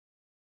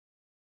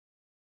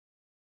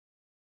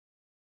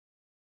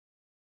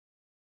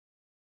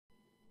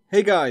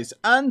Hey guys,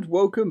 and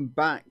welcome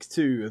back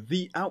to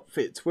The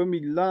Outfit. When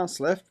we last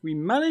left, we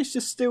managed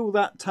to steal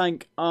that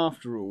tank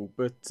after all,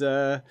 but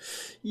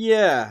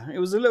yeah, it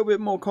was a little bit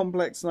more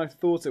complex than I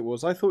thought it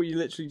was. I thought you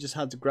literally just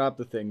had to grab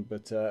the thing,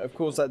 but of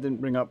course that didn't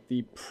bring up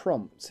the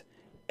prompt.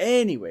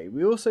 Anyway,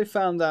 we also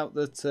found out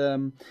that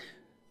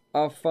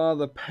our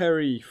Father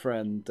Perry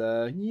friend,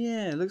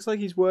 yeah, looks like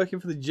he's working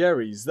for the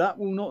Jerrys. That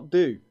will not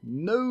do.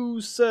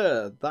 No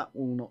sir, that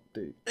will not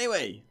do.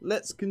 Anyway,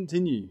 let's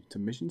continue to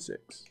mission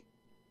 6.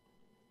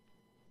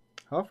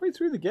 Halfway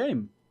through the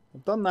game.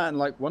 I've done that in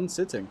like one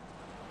sitting.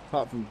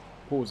 Apart from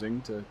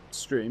pausing to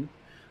stream.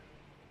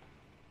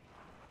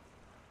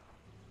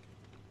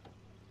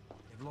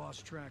 They've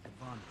lost track of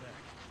Von Beck.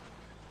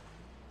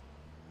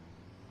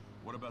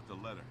 What about the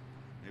letter?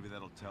 Maybe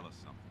that'll tell us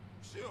something.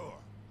 Sure.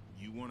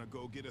 You want to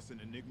go get us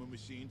an Enigma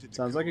machine to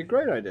Sounds like a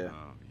decode great idea.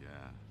 Oh,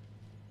 yeah.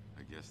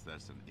 I guess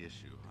that's an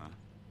issue, huh?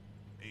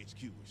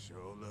 HQ would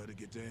sure love to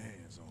get their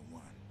hands on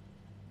one.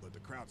 But the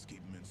Krauts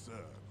keep them in sub,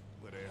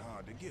 where they're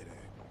hard to get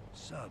at.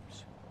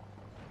 Subs.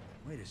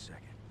 Wait a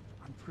second.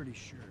 I'm pretty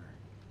sure.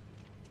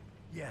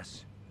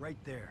 Yes, right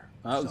there.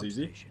 That was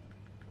easy. Substation.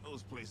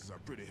 Those places are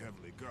pretty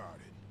heavily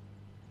guarded.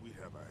 We'd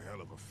have a hell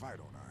of a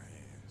fight on our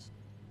hands.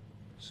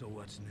 So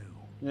what's new?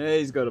 Yeah,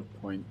 he's got a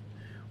point.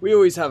 We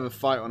always have a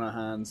fight on our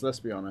hands,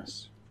 let's be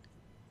honest.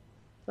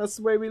 That's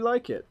the way we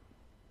like it.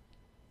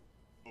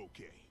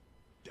 Okay.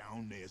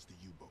 Down there's the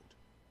U-boat.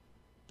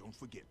 Don't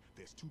forget,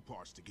 there's 2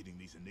 parts to getting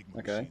these Enigma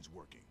Okay. machines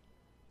working.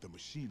 The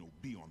machine will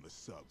be on the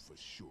sub for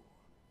sure.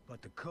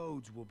 But the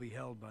codes will be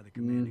held by the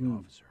commanding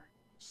officer.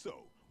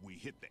 So, we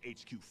hit the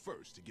HQ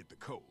first to get the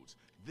codes.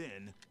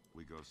 Then,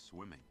 We go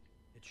swimming.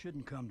 It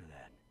shouldn't come to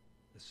that.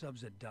 The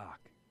sub's at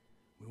dock.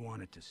 We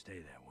want it to stay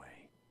that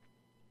way.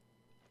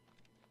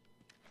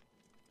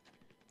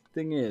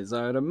 Thing is,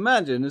 I would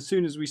imagine as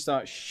soon as we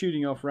start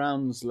shooting off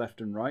rounds left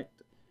and right,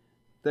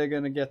 they're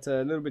going to get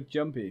a little bit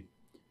jumpy.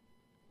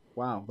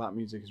 Wow, that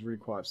music is really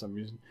quiet for some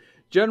reason.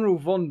 General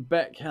Von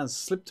Beck has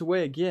slipped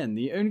away again.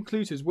 The only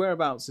clue to his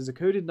whereabouts is a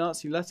coded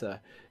Nazi letter.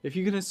 If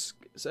you can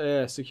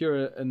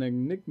secure an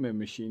Enigma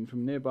machine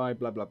from nearby,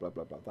 blah, blah, blah,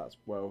 blah, blah. That's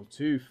well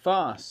too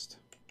fast.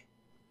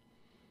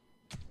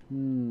 The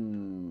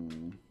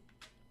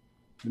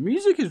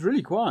music is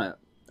really quiet.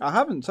 I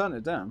haven't turned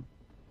it down.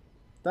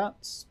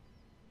 That's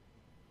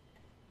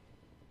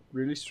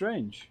really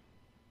strange.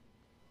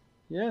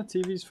 Yeah,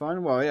 TV's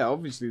fine. Well, yeah,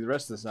 obviously the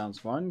rest of the sound's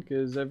fine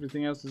because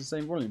everything else is the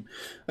same volume.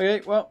 Okay,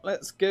 well,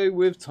 let's go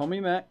with Tommy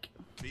Mac.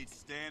 Beats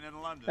staying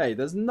in London. Hey,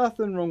 there's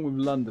nothing wrong with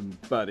London,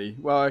 buddy.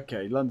 Well,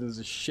 okay, London's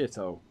a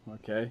shithole,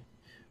 okay?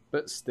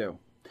 But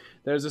still.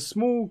 There's a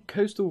small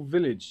coastal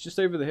village just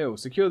over the hill.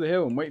 Secure the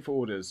hill and wait for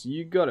orders.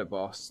 You got it,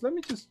 boss. Let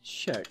me just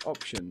check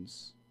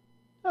options.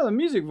 Oh, the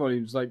music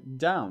volume's, like,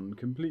 down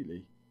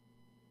completely.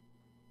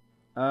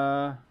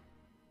 Alright,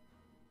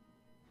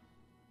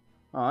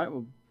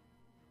 well...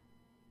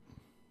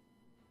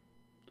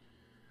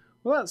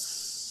 Well, that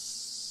sucks.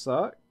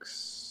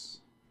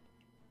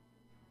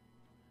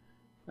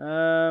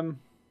 Okay,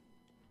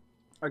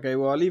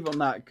 well, I'll leave it on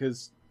that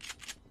because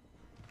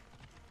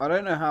I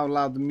don't know how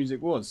loud the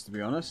music was, to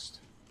be honest.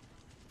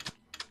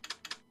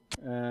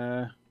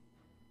 I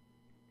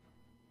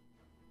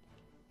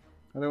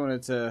don't want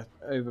it to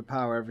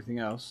overpower everything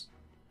else.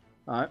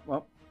 Alright,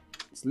 well,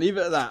 let's leave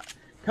it at that.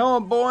 Come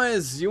on,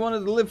 boys! You wanted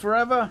to live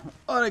forever?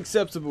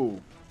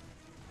 Unacceptable.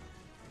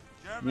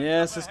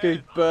 Yes, let's go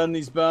burn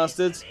these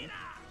bastards.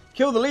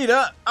 Kill the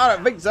leader? I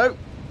don't think so.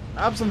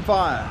 Have some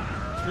fire.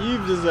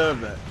 You've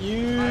deserved it.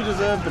 You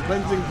deserve the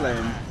cleansing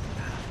flame.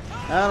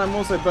 And I'm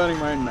also burning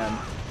my own men.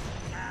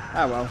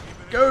 Ah well.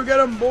 Go get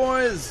them,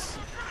 boys!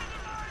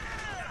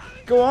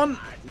 Go on.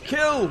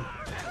 Kill!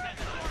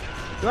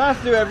 Do I have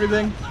to do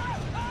everything?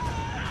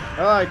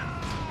 Oh, I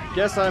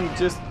guess I'm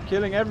just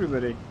killing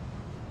everybody.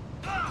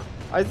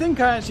 I think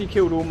I actually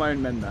killed all my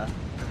own men there.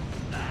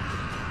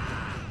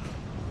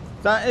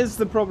 That is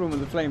the problem with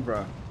the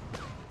flamethrower.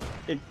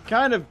 It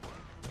kind of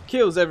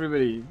kills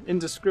everybody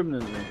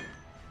indiscriminately.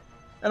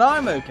 And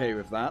I'm okay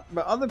with that,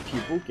 but other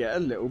people get a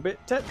little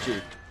bit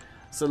tetchy.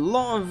 It's a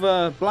lot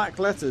of black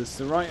letters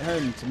to write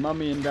home to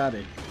mummy and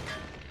daddy.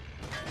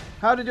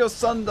 How did your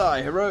son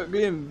die?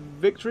 Heroically in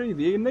victory?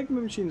 The Enigma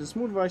machine is a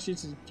small device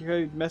used to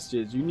decode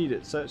messages. You need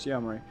it. Search the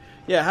armory.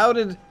 Yeah, how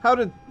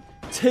did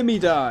Timmy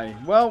die?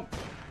 Well,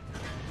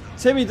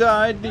 Timmy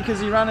died because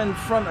he ran in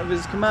front of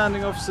his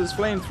commanding officer's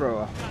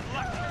flamethrower.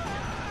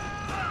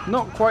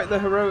 Not quite the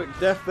heroic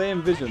death they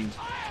envisioned.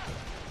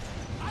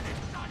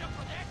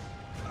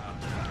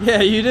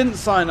 Yeah, you didn't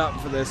sign up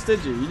for this,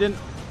 did you? You didn't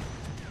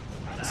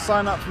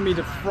sign up for me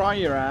to fry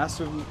your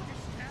ass with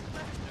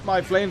my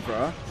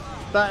flamethrower.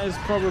 That is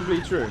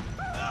probably true.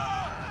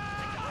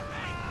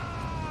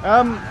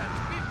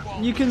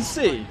 You can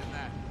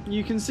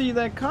see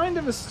they're kind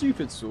of a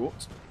stupid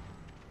sort.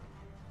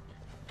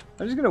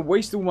 I'm just going to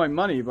waste all my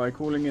money by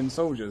calling in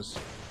soldiers.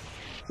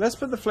 Let's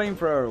put the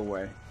flamethrower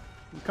away.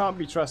 You can't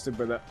be trusted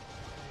with it.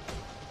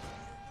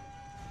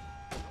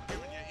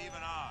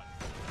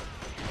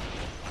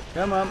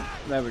 Come on.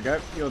 There we go.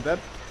 You're dead.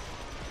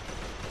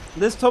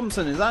 This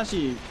Thompson is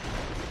actually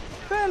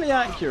fairly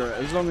accurate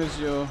as long as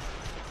you're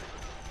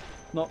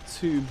not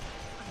too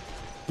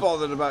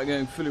bothered about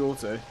going fully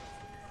auto.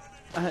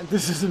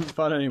 This isn't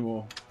fun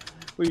anymore.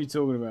 What are you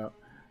talking about?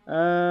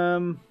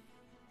 There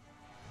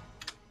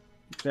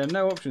are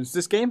no options.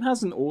 This game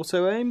has an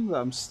auto aim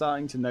that I'm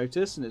starting to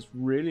notice, and it's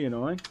really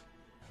annoying.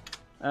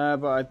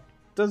 But it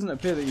doesn't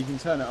appear that you can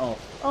turn it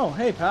off. Oh,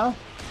 hey pal.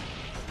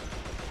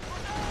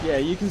 Yeah,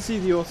 you can see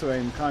the auto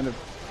aim kind of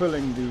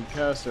pulling the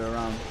cursor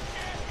around.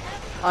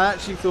 I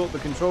actually thought the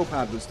control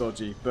pad was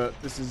dodgy, but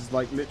this is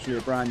like literally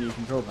a brand new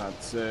control pad,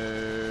 so...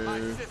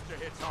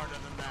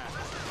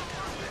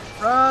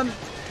 Run!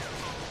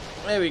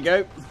 There we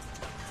go.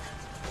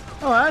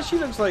 Oh, it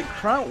actually looks like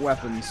Kraut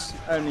weapons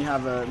only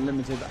have a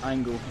limited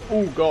angle.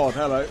 Oh god,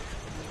 hello.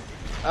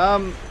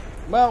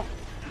 Well,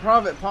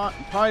 Private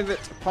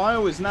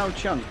Pile is now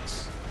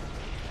chunks.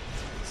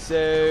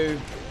 So...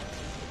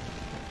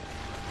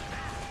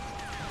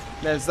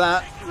 There's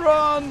that.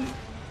 Run!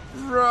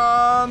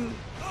 Run!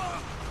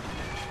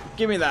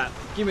 Give me that.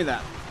 Give me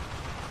that.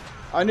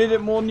 I need it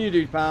more than you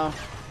do, pal.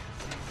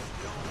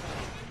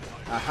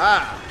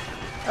 Aha!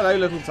 Hello,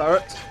 little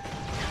turret.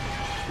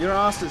 Your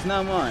ass is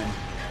now mine.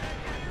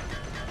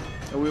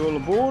 Are we all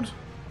aboard?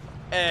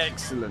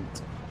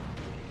 Excellent.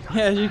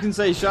 Yeah, you can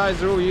say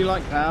shies are all you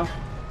like, pal.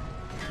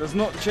 Does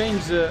not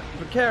change the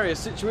precarious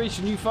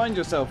situation you find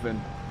yourself in.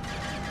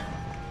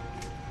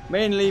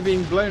 Mainly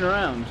being blown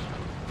around.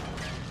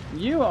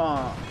 You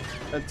are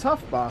a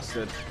tough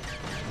bastard.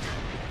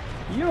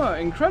 You are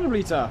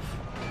incredibly tough.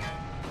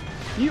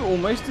 You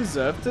almost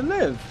deserve to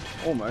live.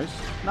 Almost.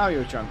 Now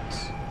you're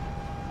chunks.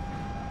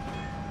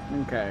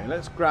 Okay,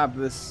 let's grab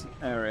this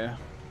area.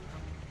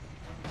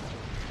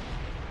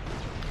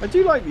 I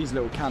do like these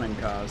little cannon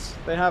cars.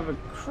 They have a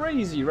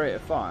crazy rate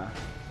of fire.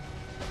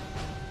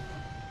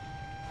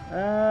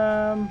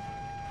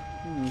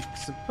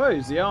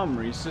 Suppose the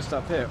armory's just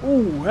up here.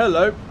 Oh,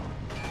 hello.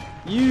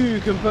 You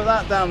can put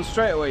that down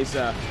straight away,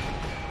 sir.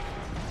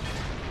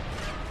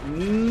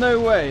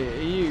 No way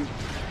are you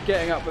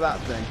getting up with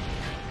that thing.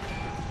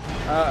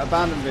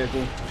 Abandoned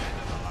vehicle.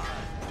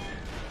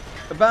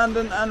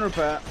 Abandon and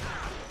repair.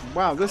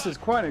 Wow, this is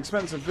quite an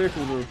expensive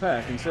vehicle to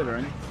repair,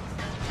 considering.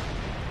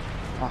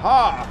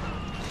 Aha!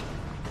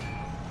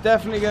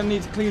 Definitely going to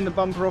need to clean the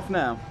bumper off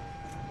now.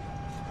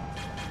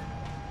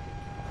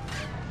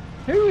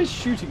 Who is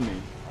shooting me?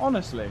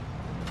 Honestly.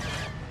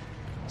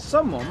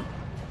 Someone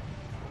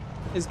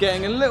is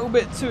getting a little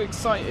bit too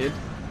excited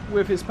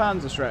with his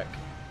Panzerschreck.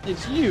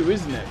 It's you,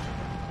 isn't it?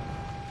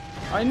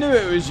 I knew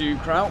it was you,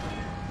 Kraut.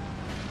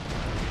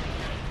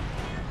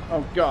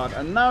 Oh god,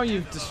 and now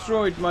you've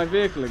destroyed my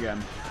vehicle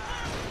again.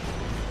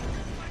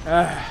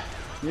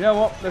 You know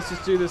what? Let's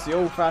just do this the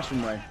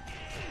old-fashioned way.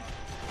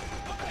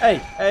 Hey,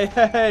 hey,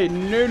 hey, hey,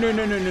 no, no,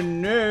 no, no, no,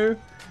 no.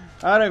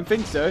 I don't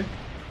think so.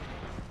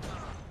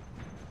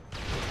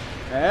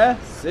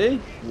 See?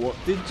 What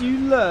did you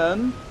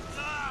learn?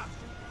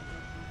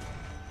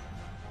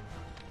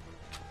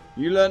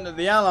 You learned that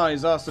the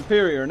Allies are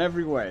superior in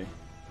every way.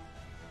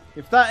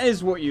 If that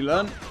is what you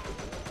learned,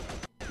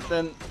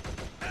 then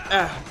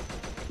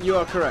you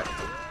are correct.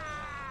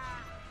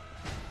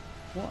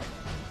 What?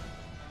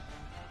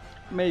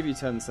 Maybe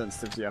turn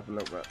sensitivity up a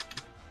little bit.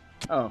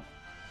 Oh.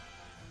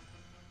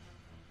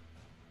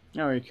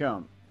 No, you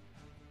can't.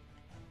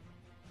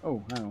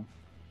 Oh, hang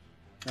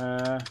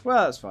on.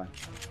 Well, that's fine.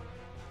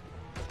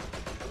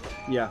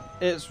 Yeah,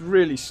 it's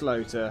really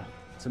slow to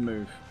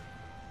move,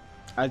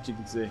 as you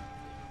can see.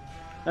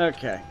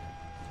 Okay.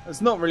 It's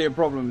not really a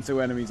problem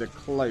until enemies are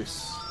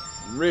close.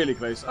 Really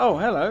close. Oh,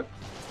 hello.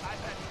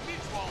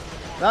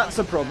 That's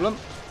a problem.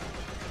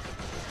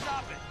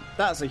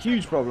 That's a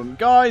huge problem.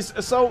 Guys,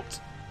 assault!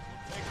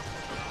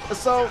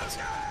 Assault!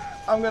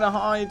 I'm gonna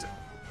hide.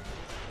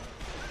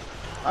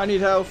 I need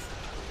health.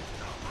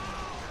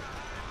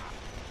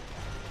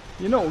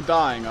 You're not all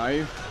dying, are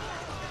you?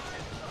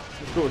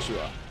 Of course you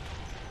are.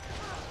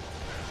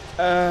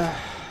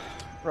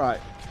 Right.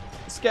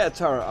 Let's get a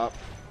turret up.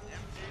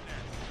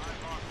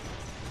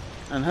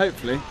 And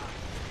hopefully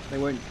they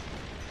won't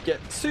get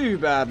too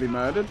badly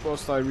murdered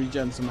whilst I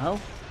regen some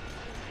health.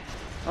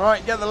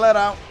 Alright, get the lead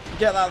out.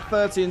 Get that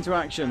 30 into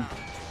action.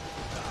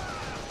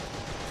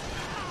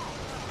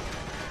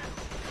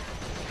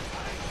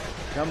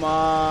 Come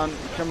on,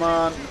 come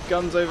on.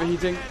 Gun's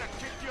overheating.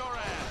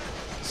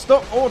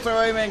 Stop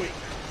auto-aiming.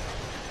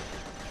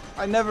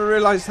 I never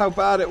realised how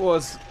bad it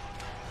was.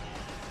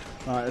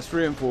 Alright, let's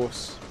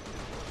reinforce.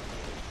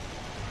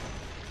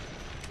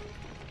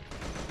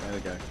 There we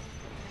go.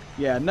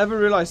 Yeah, never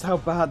realised how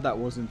bad that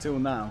was until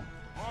now.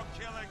 More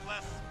killing,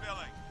 less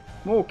spilling.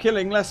 More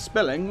killing, less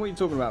spilling? What are you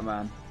talking about,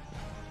 man?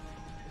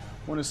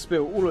 Want to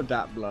spill all of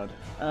that blood.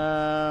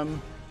 Let's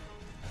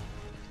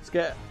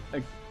get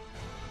a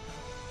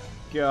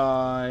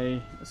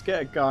guy. Let's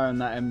get a guy on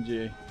that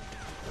MG.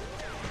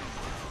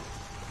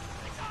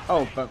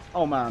 Oh, but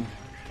oh man,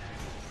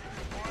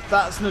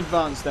 that's an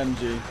advanced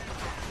MG.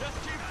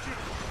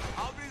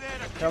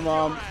 Come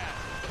on,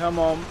 come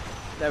on.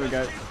 There we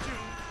go.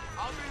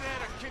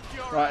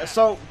 Right,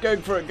 assault. Go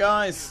for it,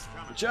 guys.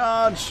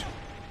 Charge.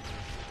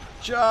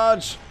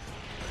 Charge.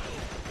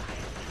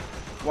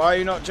 Why are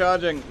you not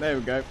charging? There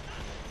we go.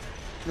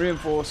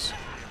 Reinforce.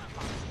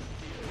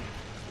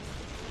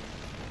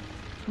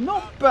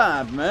 Not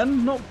bad,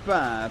 man. Not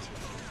bad.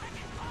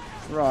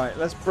 Right,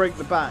 let's break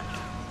the back.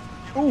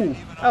 Ooh,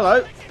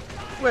 hello.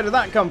 Where did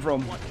that come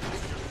from?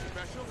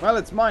 Well,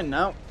 it's mine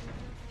now.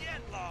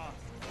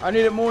 I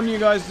need it more than you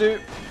guys do.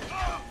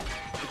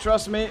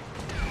 Trust me.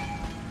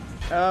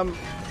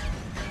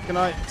 Can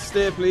I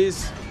steer,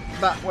 please?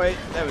 That way.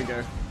 There we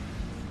go.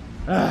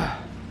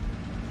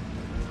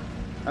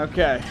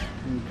 Okay.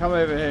 Come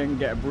over here and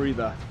get a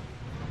breather.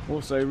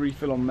 Also,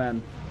 refill on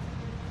men.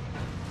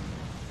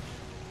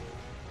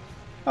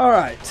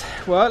 Alright.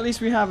 Well, at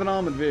least we have an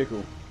armoured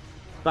vehicle.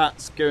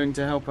 That's going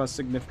to help us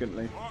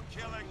significantly. More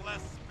killing,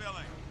 less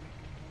spilling.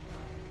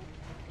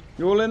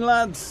 You all in,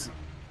 lads?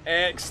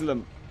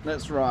 Excellent.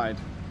 Let's ride.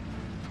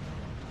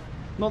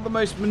 Not the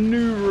most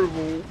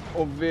manoeuvrable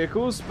of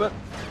vehicles, but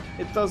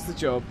it does the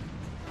job.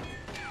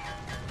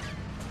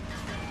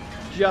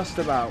 Just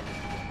about.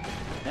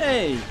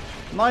 Hey,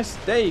 nice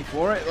day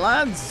for it,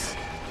 lads.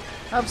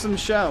 Have some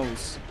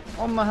shells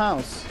on the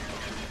house.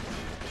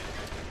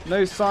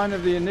 No sign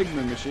of the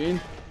Enigma machine.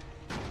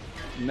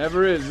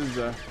 Never is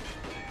there?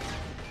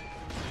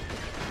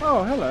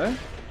 Oh, hello.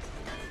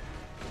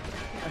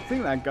 I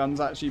think that gun's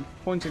actually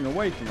pointing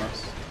away from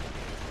us.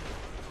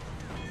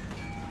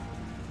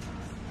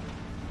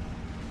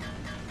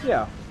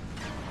 Yeah,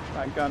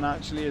 that gun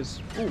actually is...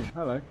 Oh,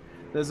 hello.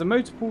 There's a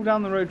motor pool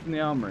down the road from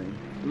the armory.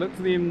 Look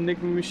for the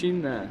Enigma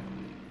machine there.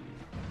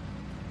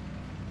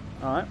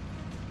 Alright.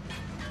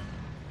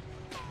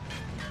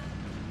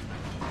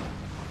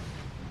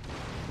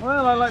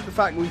 Well, I like the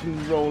fact we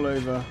can roll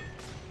over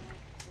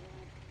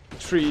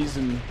trees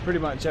and pretty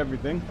much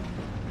everything.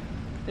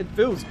 It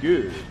feels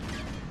good.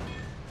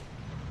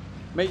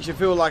 Makes you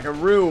feel like a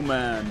real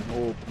man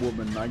or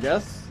woman, I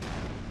guess.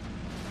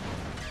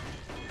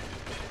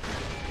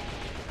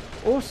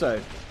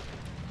 Also,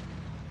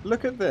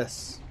 look at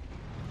this.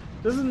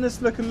 Doesn't this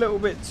look a little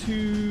bit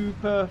too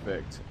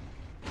perfect?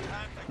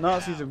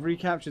 Nazis have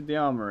recaptured the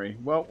armory.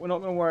 Well, we're not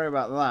going to worry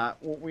about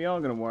that. What we are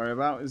going to worry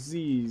about is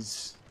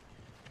these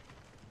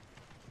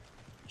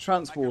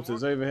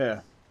transporters over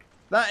here.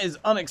 That is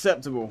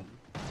unacceptable.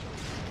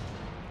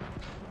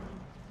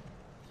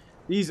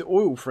 These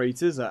oil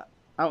freighters out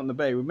in the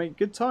bay would make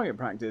good target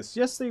practice.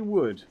 Yes, they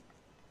would.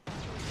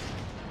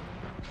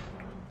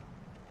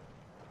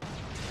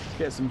 Let's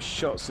get some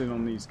shots in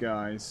on these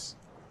guys.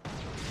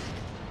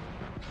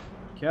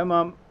 Come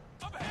on.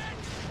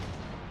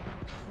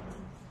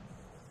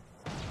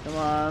 Come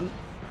on.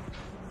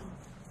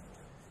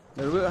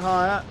 A little bit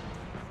higher.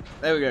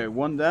 There we go.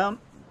 One down.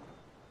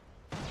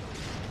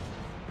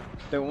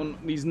 Don't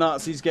want these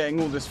Nazis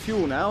getting all this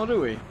fuel now, do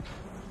we?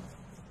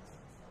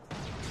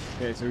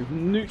 Okay, so we've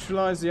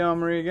neutralised the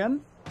armory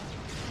again.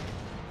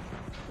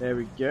 There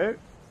we go.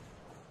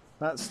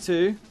 That's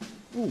two.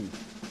 Ooh.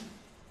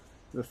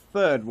 The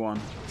third one.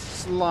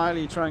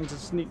 Slightly trying to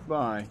sneak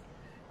by.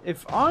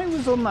 If I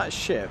was on that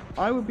ship,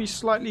 I would be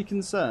slightly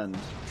concerned.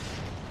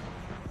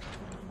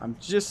 I'm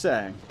just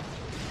saying.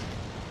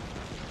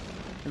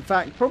 In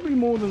fact, probably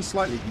more than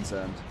slightly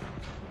concerned.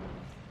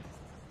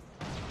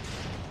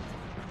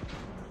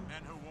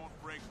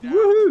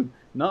 Woohoo!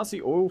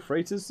 Nazi oil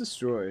freighters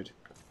destroyed.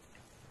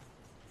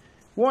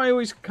 What I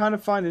always kind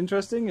of find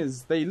interesting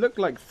is they look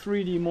like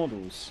 3D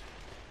models.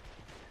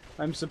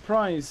 I'm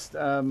surprised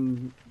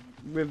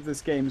with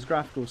this game's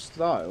graphical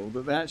style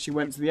that they actually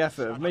went to the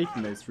effort of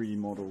making those 3D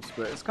models,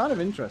 but it's kind of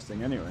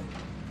interesting anyway.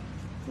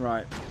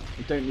 Right,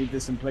 we don't need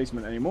this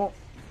emplacement anymore.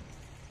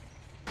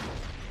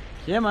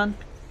 Yeah, man.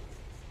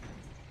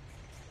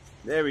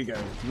 There we go.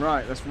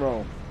 Right, let's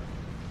roll.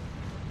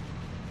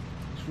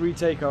 Let's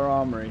retake our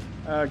armory.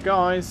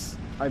 Guys,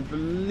 I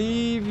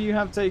believe you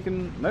have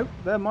taken... Nope,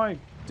 they're my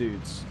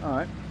dudes.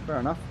 Alright, fair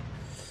enough.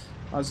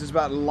 I was just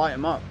about to light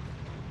them up.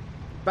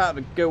 About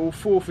to go all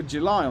 4th of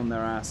July on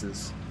their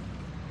asses.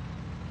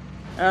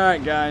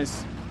 Alright,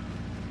 guys.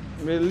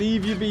 I'm going to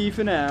leave you be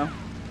for now.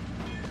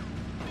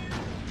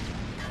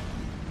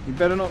 You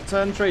better not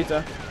turn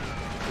traitor.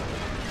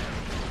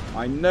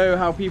 I know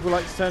how people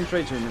like to turn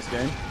traitor in this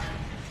game.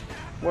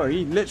 Whoa,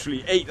 he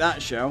literally ate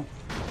that shell.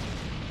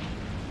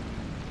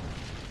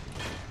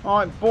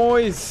 Alright,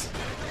 boys.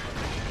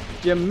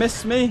 Did you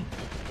miss me?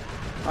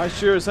 I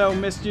sure as hell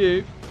missed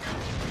you.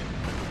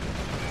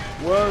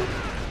 Whoa.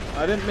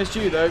 I didn't miss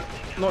you, though.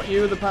 Not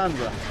you with the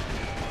Panzer.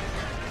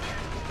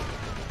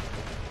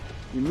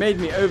 You made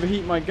me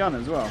overheat my gun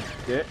as well,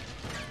 dick.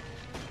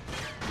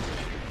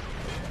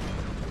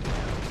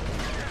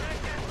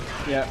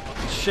 Yeah,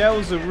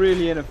 shells are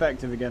really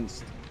ineffective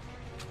against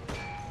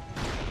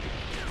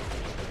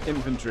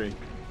infantry.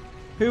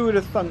 Who would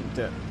have thunked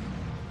it?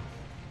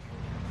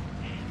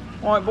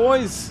 Alright,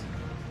 boys.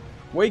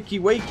 Wakey,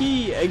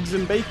 wakey, eggs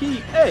and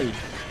bakey. Hey!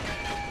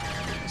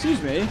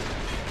 Excuse me.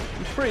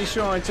 I'm pretty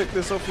sure I took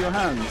this off your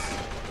hands.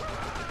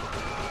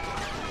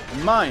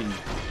 Mine.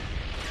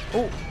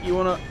 Oh, you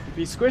wanna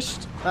be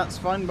squished? That's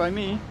fine by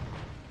me.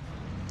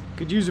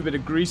 Could use a bit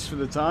of grease for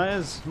the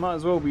tyres. Might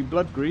as well be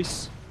blood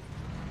grease.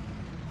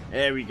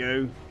 There we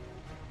go.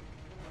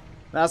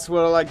 That's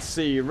what I like to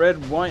see.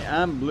 Red, white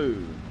and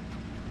blue.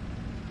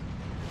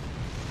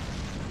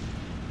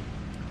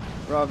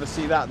 Rather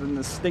see that than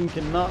the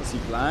stinking Nazi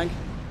flag.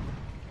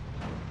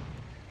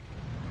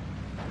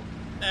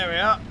 There we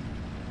are.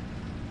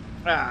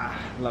 Ah,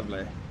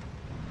 lovely.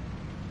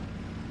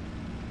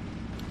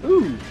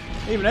 Ooh,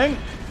 evening.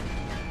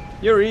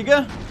 You're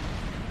eager?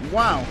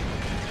 Wow.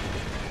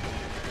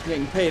 You're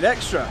getting paid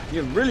extra.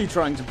 You're really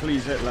trying to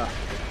please Hitler.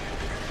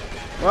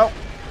 Well,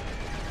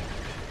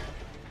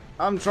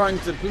 I'm trying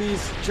to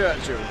please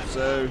Churchill,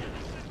 so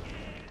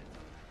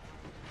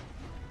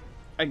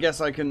I guess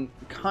I can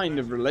kind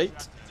of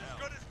relate.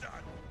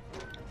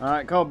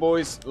 Alright, car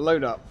boys,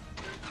 load up.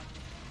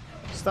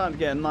 Starting to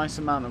get a nice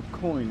amount of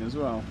coin as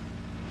well.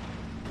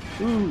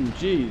 Ooh,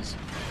 jeez.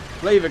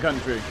 Flavor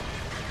country.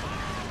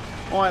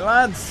 Alright,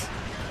 lads.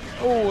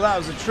 Oh, that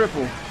was a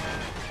triple.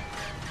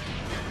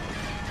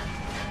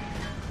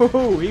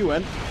 Oh, he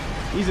went.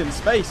 He's in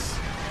space.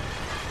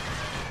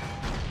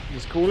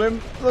 Just call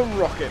him the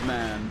Rocket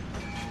Man.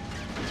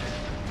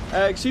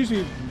 Excuse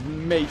me,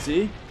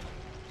 matey.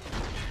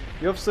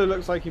 The officer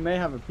looks like he may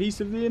have a piece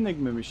of the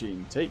Enigma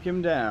machine. Take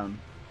him down.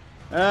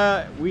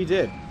 We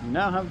did. We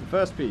now have the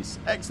first piece.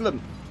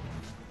 Excellent.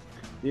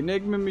 The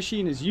Enigma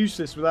machine is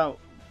useless without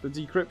the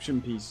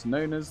decryption piece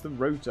known as the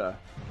rotor.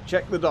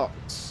 Check the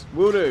docs.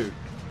 Will do.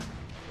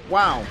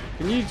 Wow.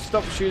 Can you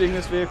stop shooting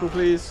this vehicle,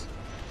 please?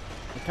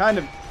 I kind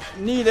of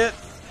need it.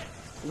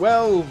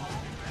 Well,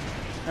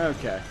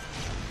 okay.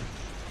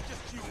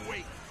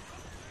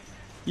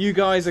 You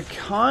guys are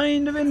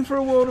kind of in for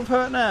a world of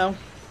hurt now.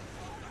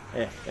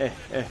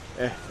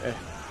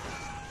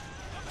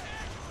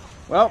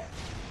 Well,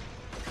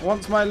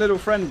 once my little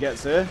friend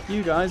gets here,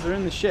 you guys are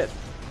in the shit.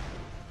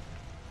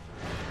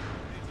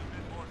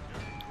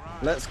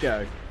 Let's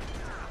go.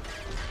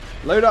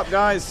 Load up,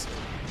 guys.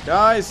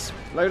 Guys,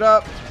 load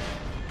up.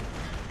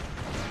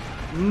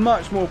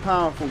 Much more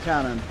powerful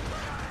cannon.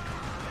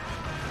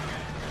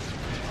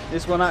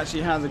 This one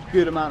actually has a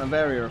good amount of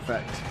area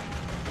effect.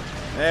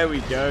 There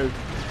we go.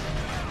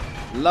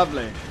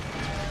 Lovely.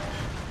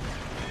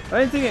 I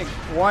don't think it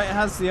quite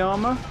has the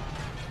armor.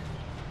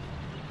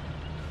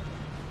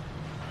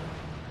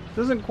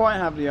 Doesn't quite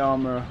have the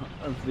armor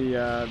of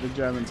the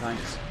German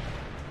tanks,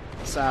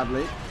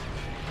 sadly.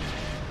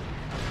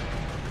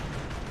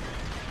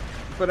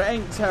 But it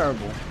ain't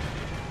terrible.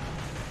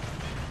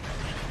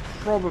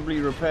 Probably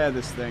repair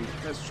this thing.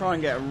 Let's try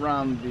and get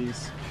around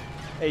these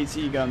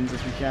AT guns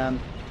if we can.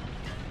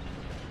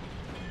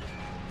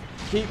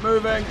 Keep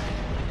moving.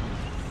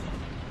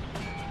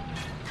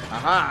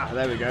 Aha!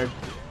 There we go.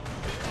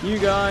 You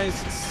guys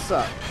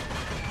suck.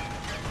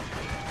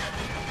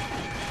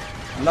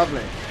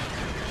 Lovely.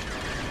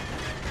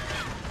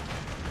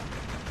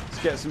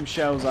 Let's get some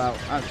shells out.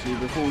 Actually,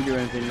 before we do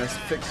anything, let's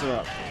fix her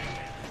up.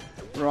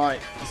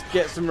 Right, let's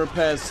get some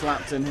repairs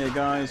slapped in here,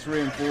 guys.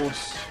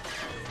 Reinforce.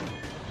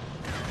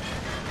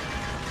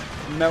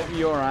 Melt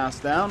your ass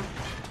down.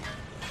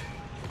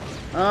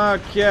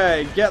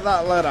 Okay, get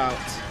that lead out.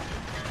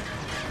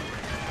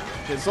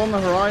 It's on the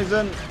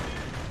horizon,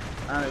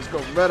 and it's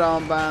got red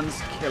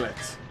armbands. Kill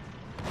it.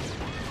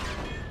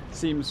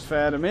 Seems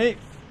fair to me.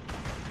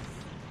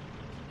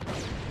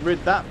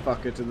 Rid that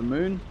fucker to the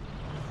moon.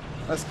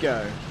 Let's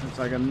go. Looks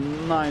like a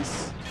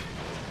nice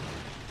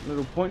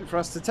little point for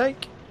us to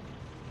take.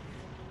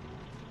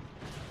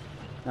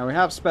 Now we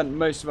have spent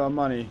most of our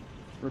money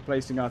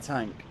replacing our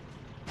tank.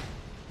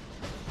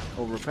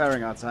 Or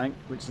repairing our tank,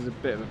 which is a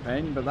bit of a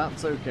pain, but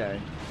that's okay.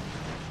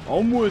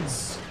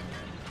 Onwards!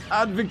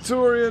 Ad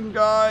Victorian,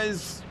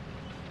 guys!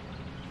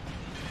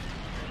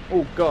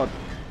 Oh god.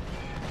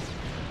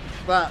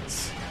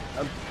 That's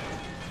a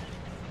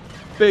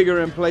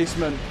bigger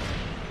emplacement.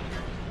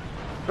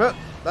 But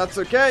that's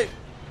okay.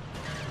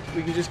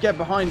 We can just get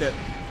behind it.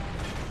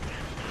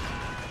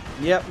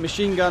 Yep,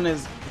 machine gun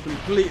is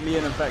completely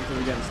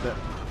ineffective against it.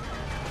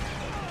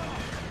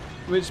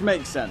 Which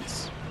makes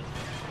sense.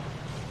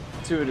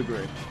 To a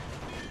degree.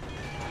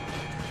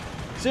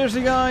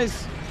 Seriously,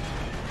 guys,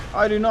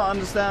 I do not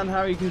understand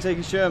how you can take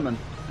a Sherman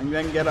and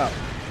then get up.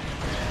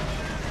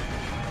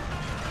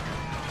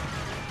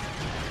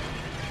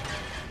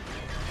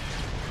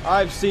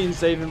 I've seen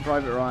Saving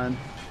Private Ryan.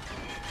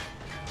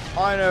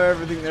 I know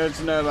everything there is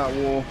to know about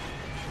war.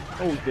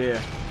 Oh dear.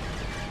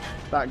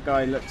 That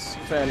guy looks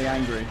fairly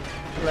angry.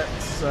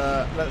 Let's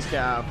get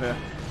out of here.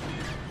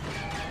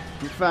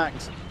 In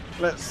fact,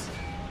 let's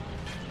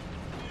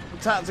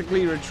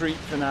tactically retreat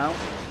for now.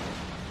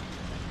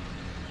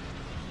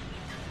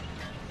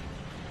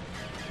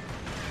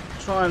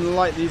 Try and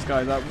light these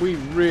guys up. We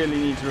really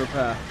need to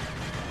repair.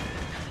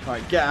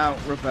 Right, get out,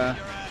 repair.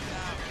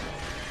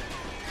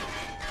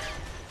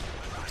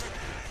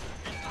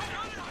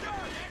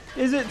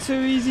 Is it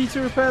too easy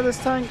to repair this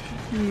tank?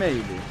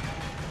 Maybe.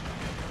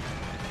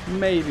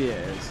 Maybe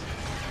it is.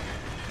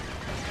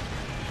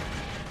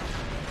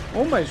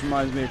 Almost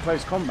reminds me of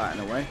Close Combat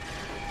in a way.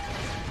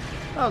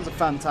 That was a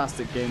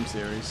fantastic game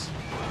series.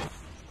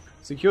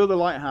 Secure the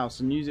lighthouse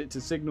and use it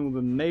to signal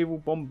the naval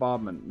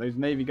bombardment. Those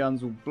navy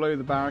guns will blow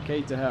the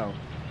barricade to hell.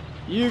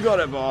 You got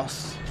it,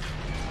 boss.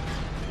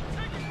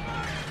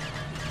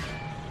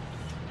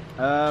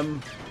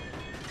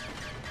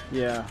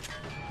 Yeah.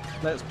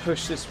 Let's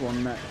push this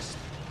one next.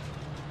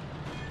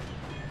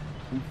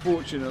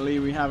 Unfortunately,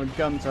 we have a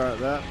gun turret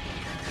there.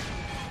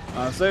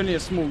 It's only a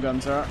small gun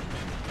turret.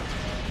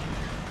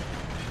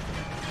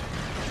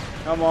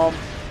 Come on.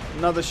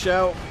 Another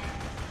shell.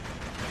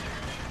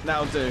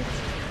 That'll do.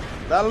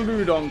 That'll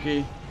do,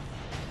 donkey.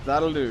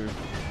 That'll do.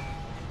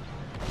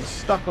 We're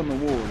stuck on the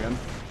wall again.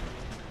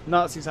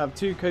 Nazis have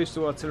 2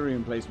 coastal artillery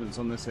emplacements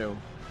on this hill.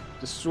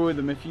 Destroy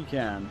them if you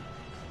can.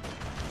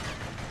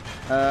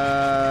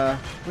 What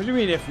do you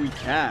mean if we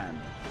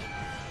can?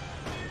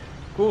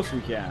 Of course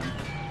we can.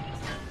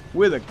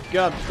 With a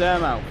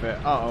goddamn outfit.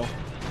 Uh-oh.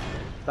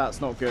 That's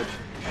not good.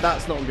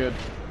 That's not good.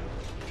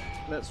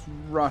 Let's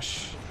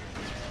rush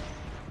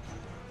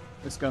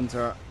this gun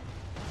turret.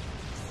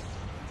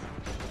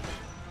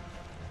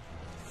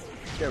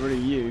 Get rid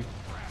of you.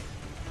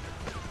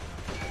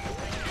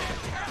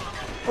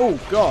 Oh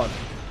god.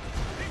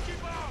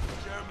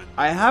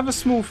 I have a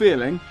small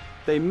feeling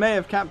they may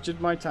have captured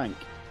my tank.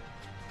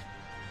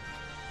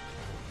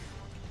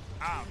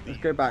 Let's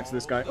go back to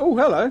this guy. Oh,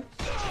 hello.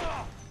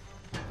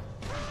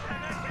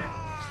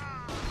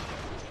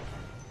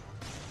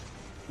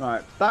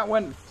 Right, that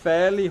went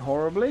fairly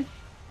horribly.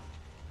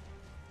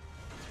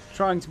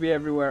 Trying to be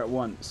everywhere at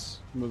once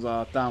was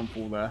our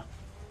downfall there.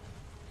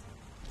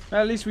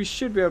 At least we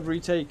should be able to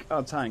retake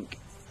our tank.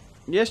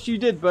 Yes, you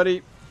did,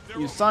 buddy.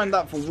 You signed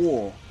up for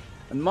war.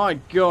 And my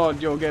god,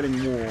 you're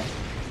getting war.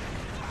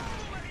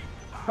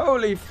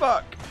 Holy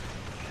fuck.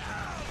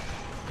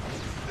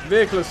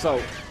 Vehicle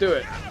assault. Do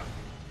it.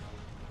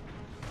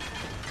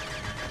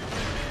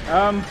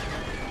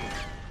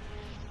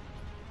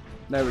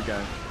 There we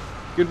go.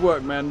 Good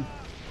work, men.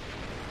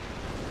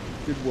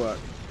 Good work.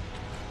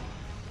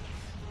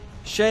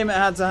 Shame it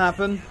had to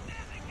happen.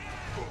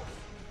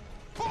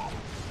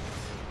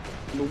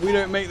 But we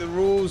don't make the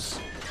rules.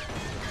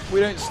 We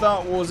don't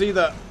start wars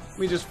either.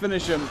 We just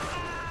finish them.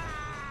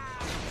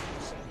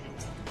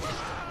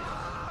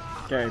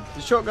 Okay,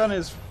 the shotgun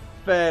is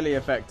fairly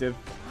effective.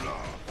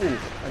 Ooh,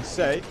 I'd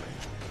say.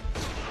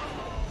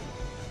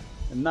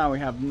 And now we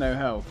have no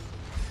health.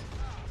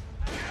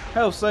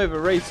 Health's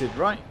overrated,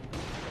 right?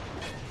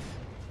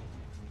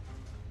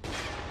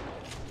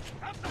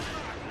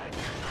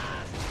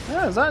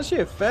 Yeah, there's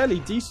actually a fairly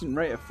decent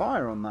rate of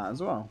fire on that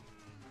as well.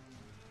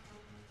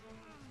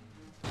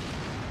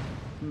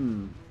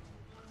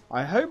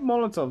 I hope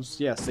Molotovs,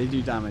 yes, they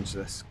do damage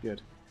this.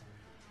 Good.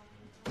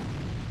 I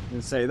was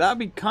gonna say, that'd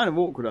be kind of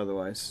awkward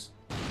otherwise.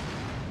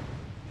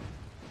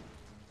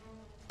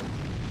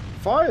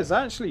 Fire is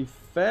actually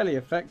fairly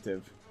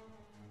effective.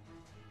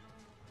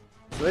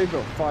 So they've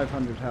got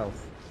 500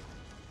 health.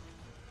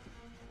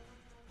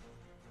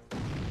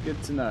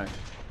 Good to know.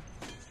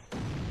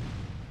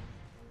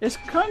 It's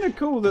kind of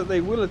cool that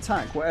they will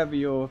attack whatever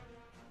you're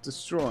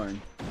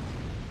destroying.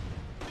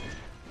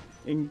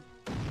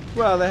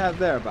 Well, they have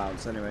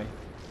thereabouts anyway.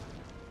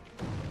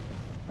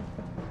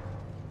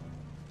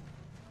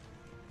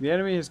 The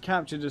enemy has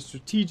captured a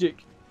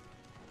strategic...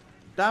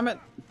 Damn it,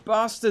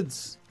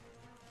 bastards!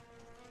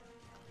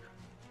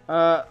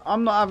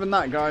 I'm not having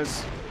that,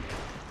 guys.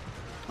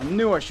 I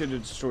knew I should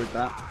have destroyed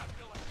that.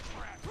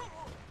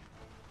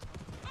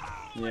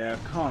 Yeah,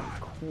 can't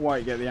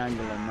quite get the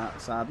angle on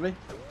that, sadly.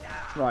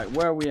 Right,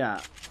 where are we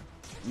at?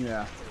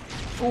 Yeah.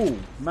 Oh,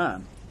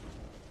 man.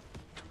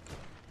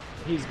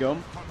 He's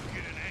gone.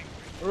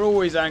 We're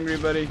always angry,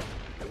 buddy.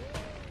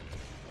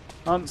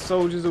 Aren't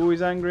soldiers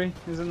always angry?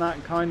 Isn't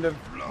that kind of...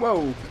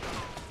 Whoa!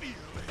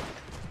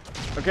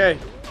 Okay.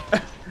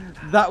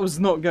 That was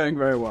not going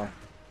very well.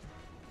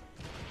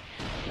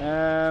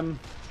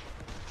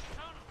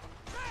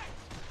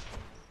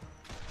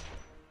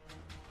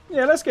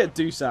 Yeah, let's get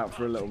Deuce out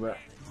for a little bit.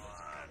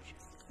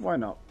 Why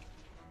not?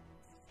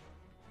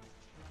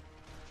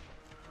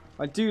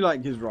 I do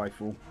like his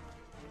rifle.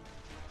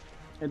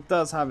 It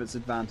does have its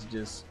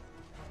advantages.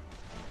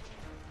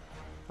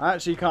 I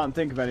actually can't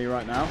think of any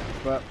right now,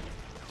 but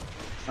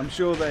I'm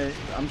sure they're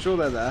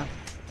there.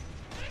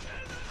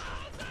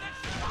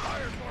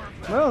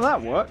 Well,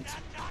 that worked.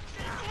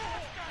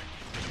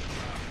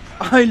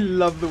 I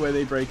love the way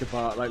they break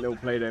apart like little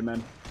Play-Doh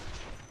men.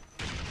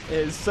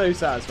 It is so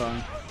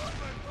satisfying.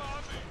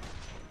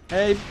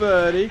 Hey,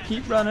 birdie,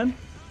 keep running.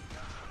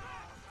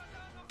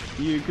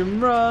 You can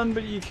run,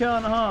 but you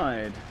can't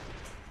hide.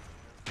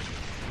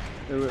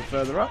 A little bit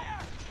further up.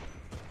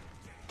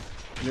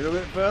 A little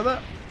bit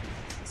further.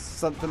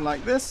 Something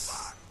like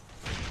this.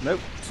 Nope,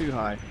 too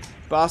high.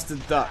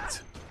 Bastard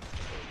ducked.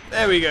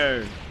 There we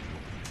go.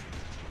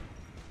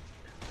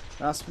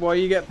 That's why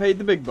you get paid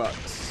the big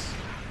bucks.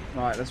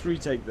 Right, let's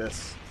retake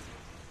this.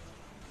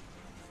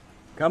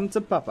 Come to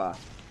Papa.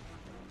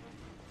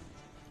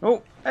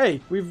 Oh,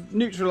 hey, we've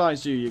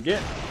neutralized you, you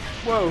get.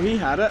 Whoa, he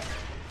had it.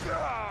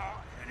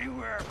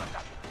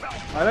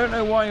 I don't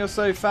know why you're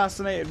so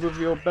fascinated with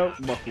your belt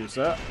buckle,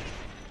 sir.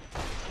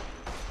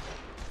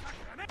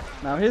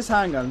 Now his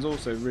handgun's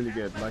also really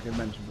good, like I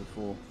mentioned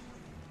before.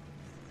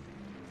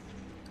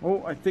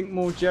 Oh, I think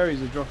more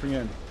Jerrys are dropping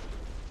in.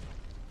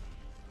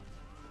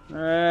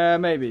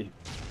 Maybe.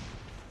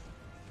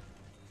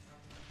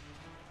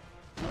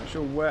 Not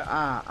sure where.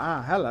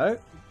 Hello.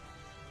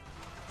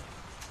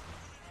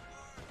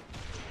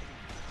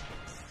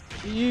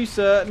 You,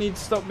 sir, need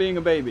to stop being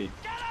a baby.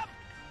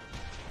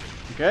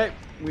 Okay,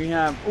 we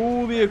have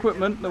all the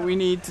equipment that we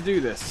need to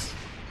do this.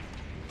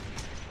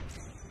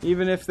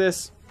 Even if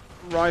this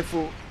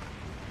rifle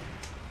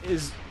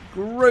is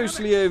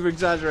grossly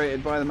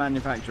over-exaggerated by the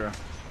manufacturer.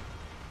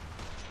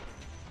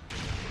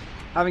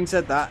 Having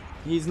said that,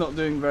 he's not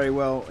doing very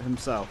well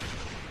himself.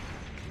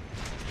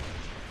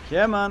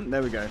 Yeah, man,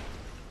 there we go.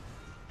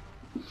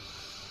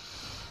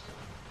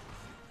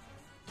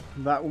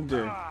 That will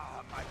do.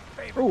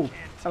 Oh,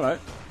 hello.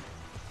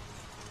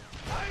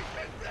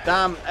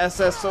 Damn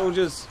SS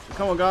soldiers.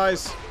 Come on,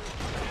 guys.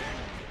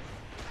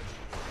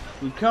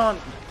 You can't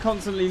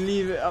constantly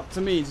leave it up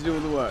to me to do all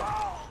the work.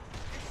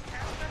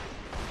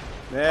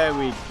 There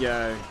we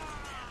go.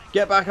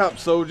 Get back up,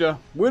 soldier.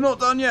 We're not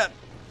done yet.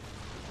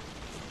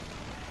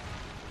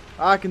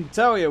 I can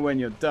tell you when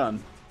you're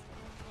done.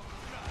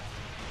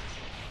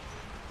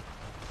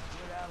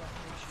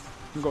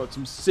 We've got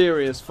some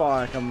serious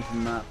fire coming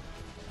from that.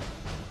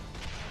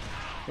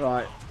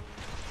 Right.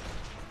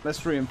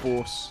 Let's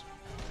reinforce.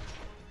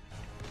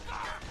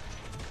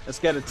 Let's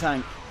get a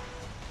tank.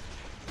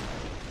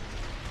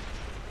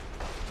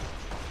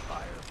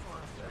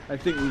 I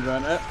think we've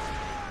earned it.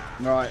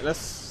 Right,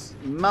 let's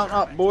mount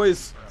up,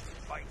 boys.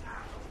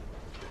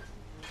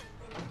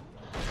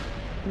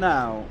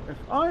 Now, if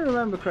I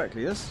remember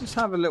correctly, let's just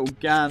have a little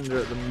gander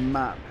at the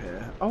map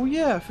here. Oh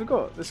yeah, I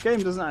forgot. This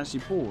game doesn't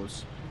actually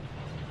pause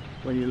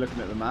when you're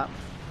looking at the map.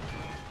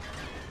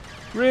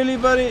 Really,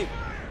 buddy?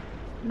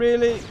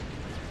 Really?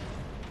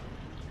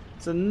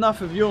 It's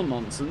enough of your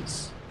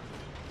nonsense.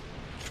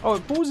 Oh,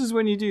 it pauses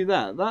when you do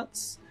that.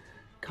 That's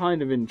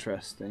kind of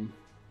interesting.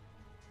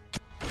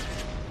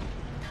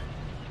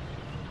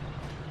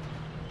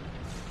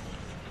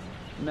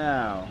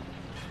 Now,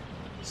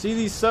 see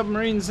these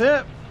submarines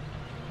here?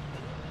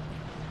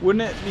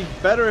 Wouldn't it be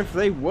better if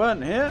they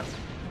weren't here?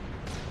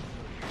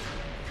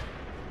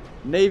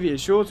 Navy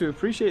is sure to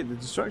appreciate the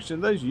destruction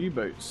of those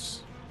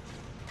U-boats.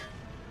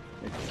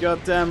 You're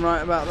goddamn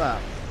right about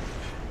that.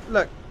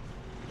 Look,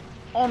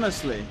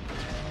 honestly,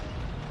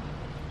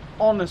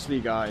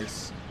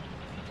 guys,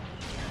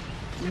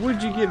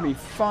 would you give me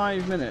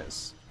 5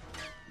 minutes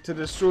to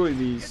destroy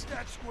these? Get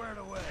that squared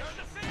away.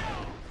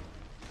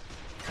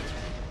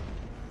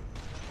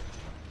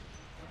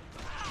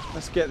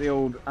 Let's get the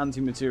old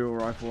anti-material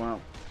rifle out.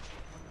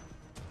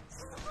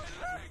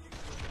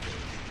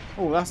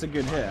 Oh, that's a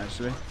good hit,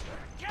 actually.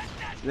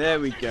 There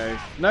we go.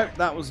 Nope,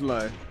 that was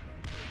low.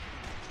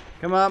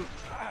 Come on.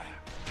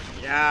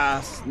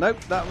 Yes. Nope,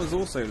 that was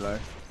also low.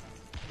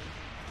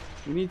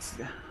 We need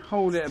to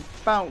hold it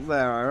about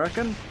there, I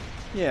reckon.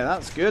 Yeah,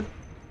 that's good.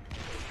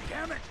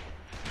 Damn it.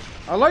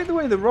 I like the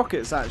way the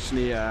rockets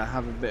actually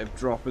have a bit of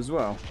drop as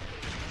well.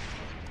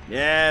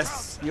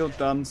 Yes, you're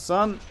done,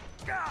 son.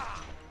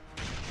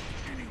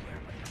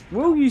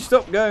 Will you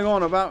stop going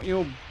on about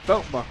your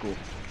belt buckle?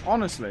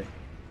 Honestly.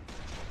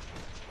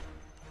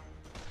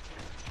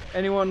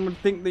 Anyone would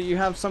think that you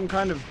have some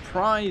kind of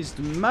prized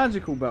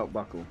magical belt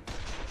buckle.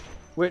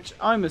 Which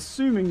I'm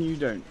assuming you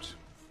don't.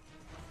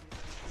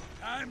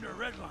 Time to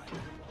redline.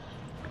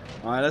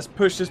 Alright, let's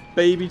push this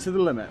baby to the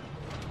limit.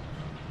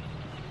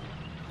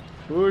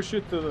 Push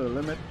it to the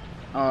limit.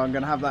 Oh, I'm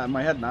going to have that in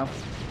my head now.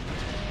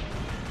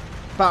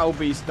 Battle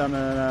Beast done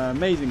an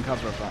amazing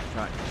cover of that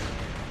track.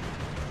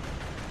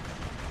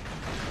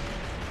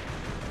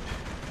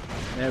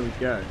 There we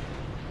go.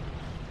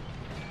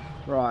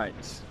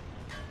 Right.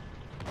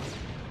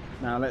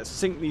 Now let's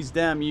sink these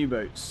damn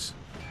U-boats.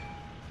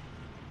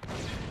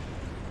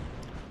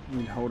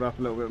 Need to hold up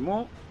a little bit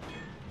more.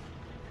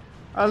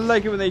 I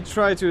like it when they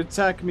try to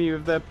attack me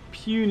with their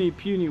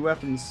puny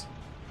weapons.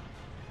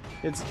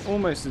 It's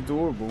almost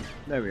adorable.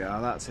 There we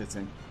are, that's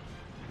hitting.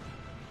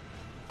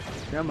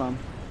 Come on.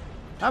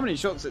 How many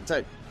shots does it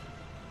take?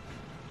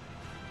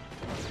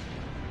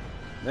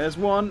 There's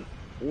one.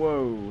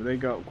 Whoa, they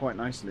go up quite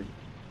nicely.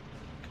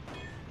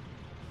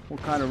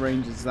 What kind of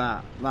range is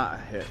that? That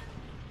a hit.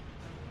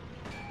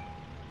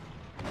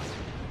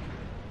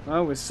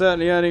 Well, we're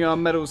certainly earning our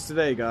medals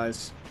today,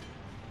 guys.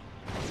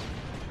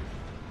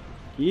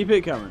 Keep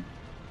it coming.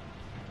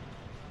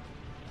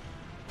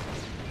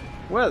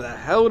 Where the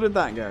hell did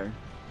that go?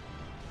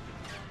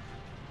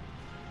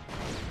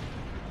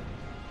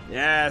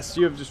 Yes,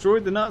 you have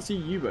destroyed the Nazi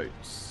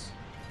U-boats.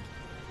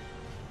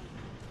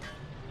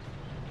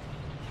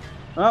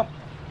 Well,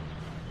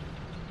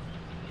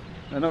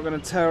 they're not going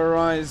to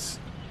terrorize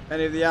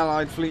any of the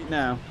Allied fleet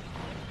now.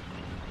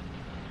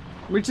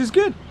 Which is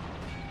good.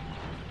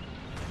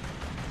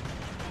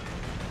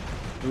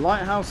 The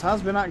lighthouse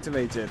has been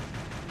activated.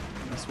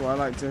 That's what I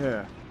like to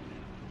hear.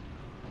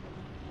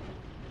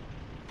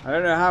 I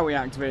don't know how we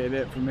activated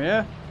it from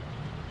here.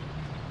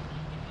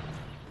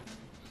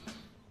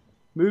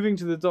 Moving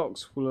to the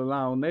docks will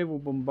allow naval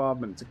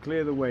bombardment to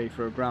clear the way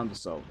for a ground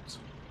assault.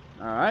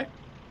 Alright.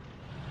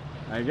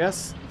 I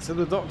guess to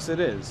the docks it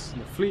is.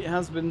 The fleet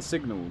has been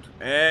signalled.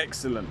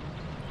 Excellent.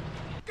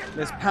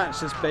 Let's patch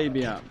this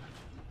baby up.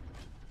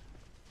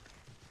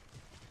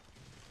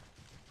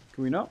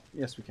 Can we not?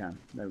 Yes, we can.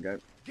 There we go.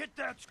 Get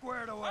that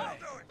squared away.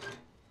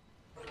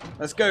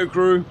 Let's go,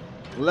 crew.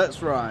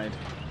 Let's ride.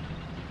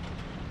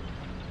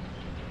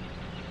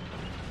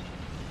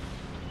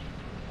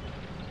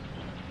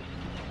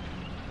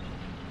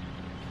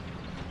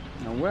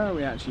 Now, where are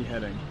we actually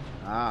heading?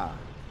 Ah,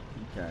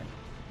 okay.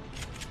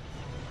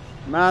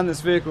 Man,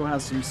 this vehicle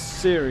has some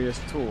serious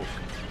torque.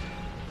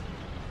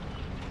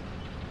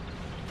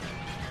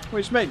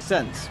 Which makes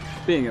sense,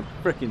 being a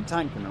frickin'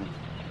 tank and all.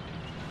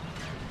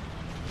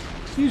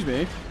 Excuse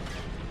me.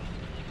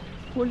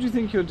 What do you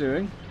think you're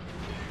doing?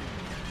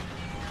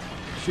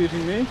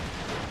 Shooting me?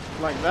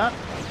 Like that?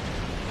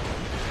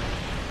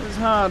 It's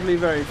hardly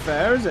very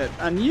fair, is it?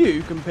 And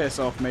you can piss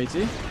off,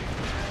 matey.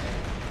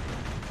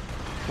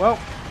 Well,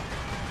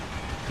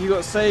 you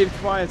got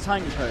saved by a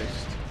tank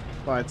post.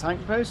 By a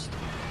tank post?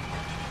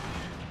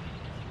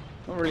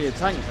 Not really a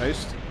tank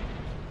post.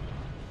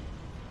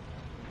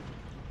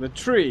 The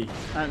tree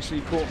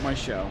actually caught my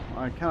shell.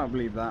 I cannot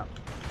believe that.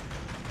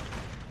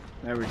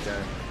 There we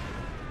go.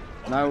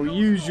 Now we'll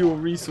use your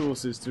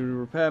resources to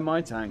repair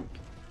my tank.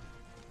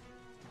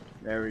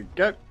 There we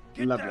go.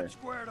 Lovely.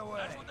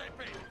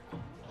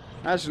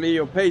 Actually,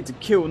 you're paid to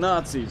kill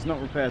Nazis,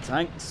 not repair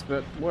tanks,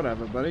 but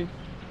whatever, buddy.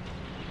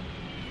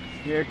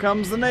 Here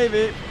comes the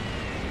Navy.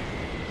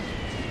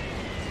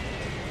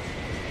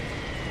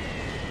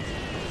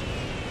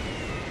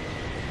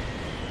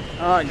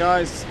 Alright,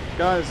 guys,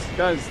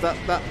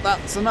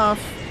 that's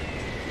enough.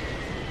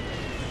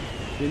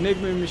 The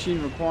Enigma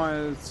machine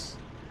requires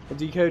a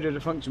decoder to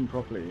function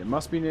properly. It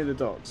must be near the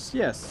docks.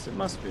 Yes, it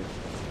must be.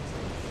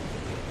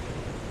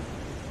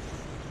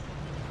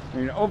 I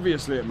mean,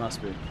 obviously it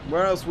must be.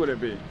 Where else would it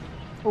be?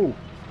 Oh.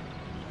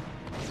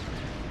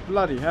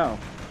 Bloody hell.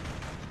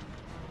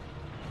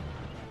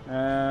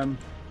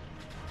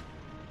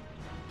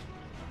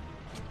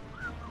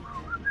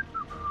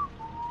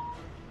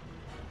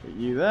 Get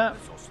you there.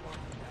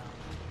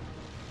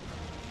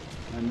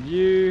 And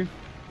you.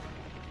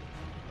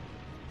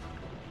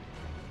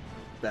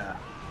 There.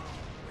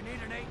 We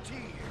need an AT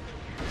here.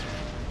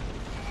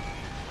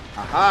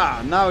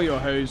 Aha! Now you're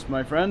hosed,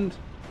 my friend.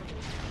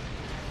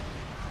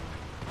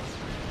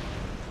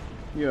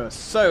 You're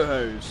so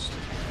hosed.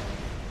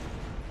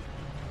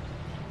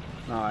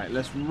 Alright,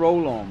 let's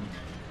roll on.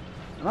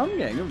 And I'm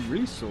getting a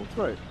really sore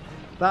throat.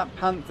 That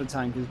Panther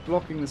tank is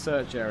blocking the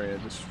search area.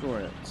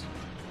 Destroy it.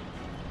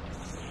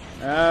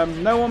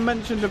 No one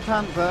mentioned a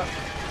Panther.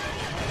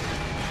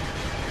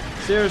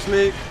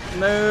 Seriously,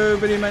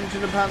 nobody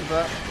mentioned a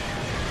Panther.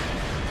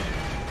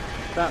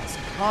 That's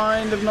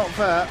kind of not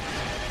fair.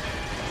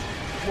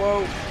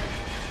 Whoa.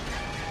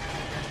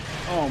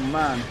 Oh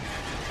man.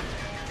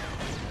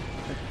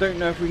 I don't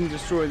know if we can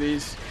destroy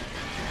these.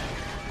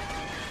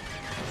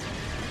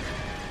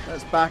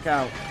 Let's back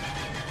out.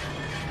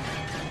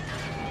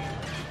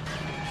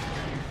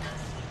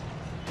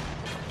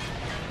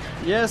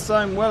 Yes,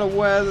 I'm well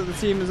aware that the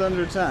team is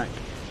under attack.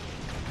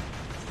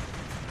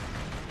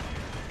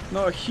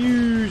 Not a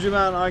huge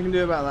amount I can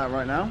do about that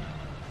right now.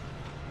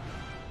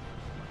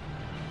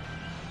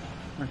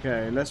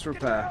 Okay, let's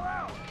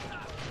repair.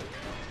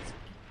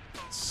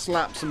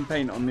 Slap some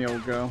paint on the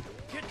old girl.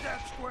 Get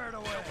that squared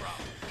away.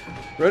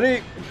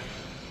 Ready?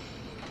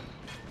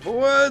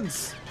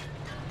 Forwards!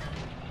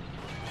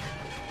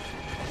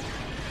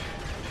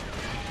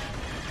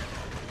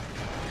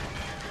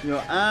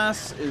 Your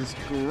ass is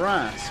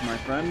grass, my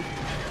friend.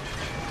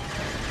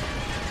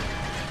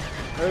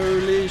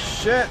 Holy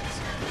shit!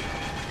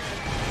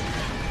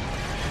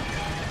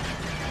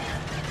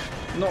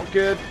 Not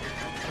good.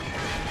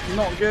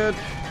 Not good.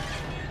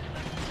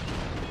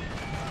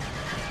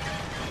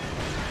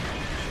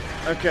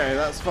 Okay,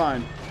 that's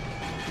fine.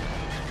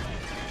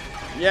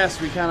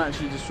 Yes, we can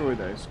actually destroy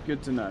those.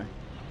 Good to know.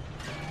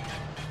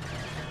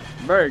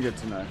 Very good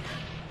to know.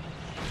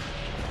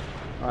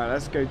 Alright,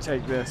 let's go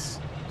take this.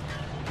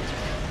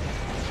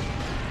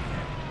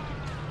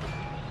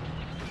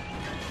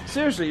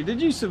 Seriously, did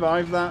you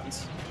survive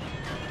that?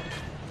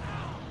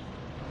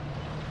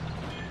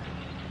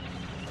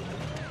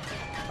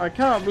 I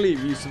cannot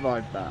believe you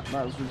survived that.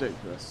 That was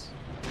ridiculous.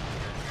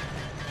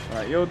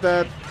 Right, you're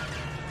dead.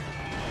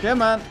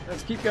 Come on,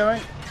 let's keep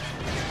going.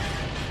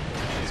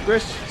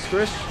 Squish,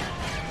 squish.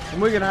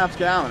 And we're going to have to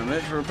get out in a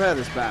minute to repair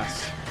this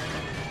bass.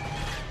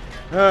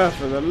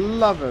 For the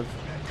love of...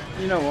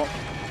 You know what?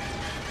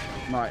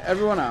 Right,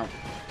 everyone out.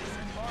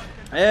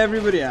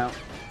 Everybody out.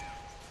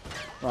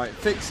 Right,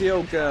 fix the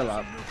old girl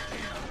up.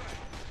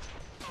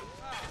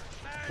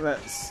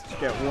 Let's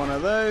get one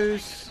of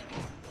those.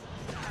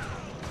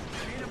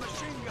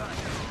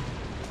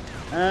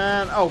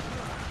 And, oh,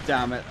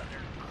 damn it.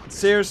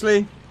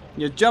 Seriously?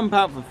 You jump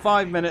out for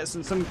 5 minutes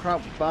and some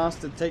crap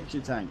bastard takes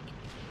your tank.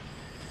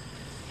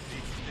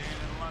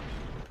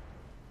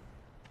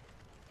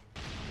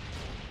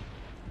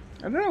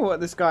 I don't know what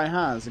this guy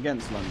has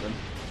against London.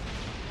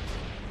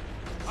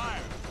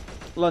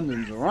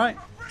 London's alright.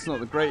 It's not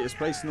the greatest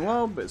place in the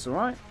world, but it's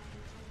alright.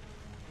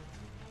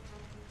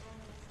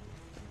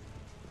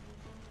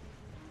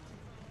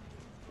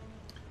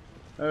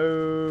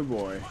 Oh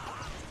boy.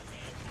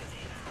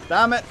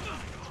 Damn it!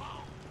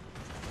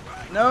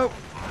 No!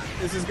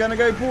 This is gonna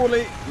go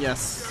poorly!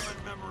 Yes.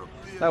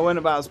 That went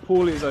about as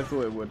poorly as I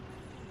thought it would.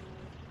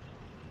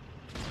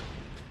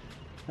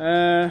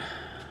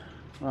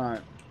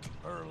 Right.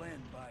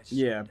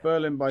 Yeah,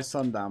 Berlin by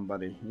sundown,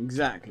 buddy.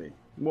 Exactly.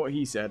 What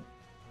he said.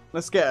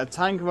 Let's get a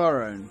tank of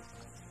our own.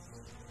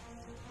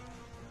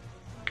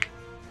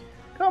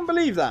 Can't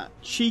believe that.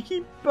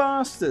 Cheeky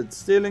bastard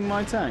stealing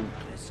my tank.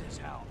 This is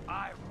how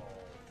I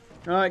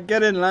roll. Alright,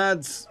 get in,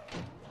 lads.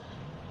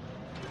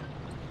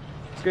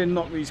 Let's go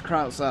knock these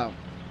krauts out.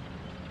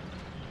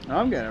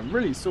 I'm getting a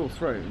really sore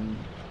throat and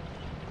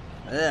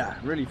yeah,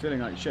 really feeling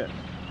like shit.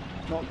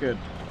 Not good.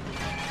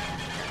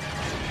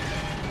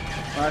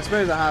 Well, I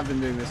suppose I have been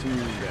doing this all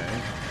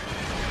day.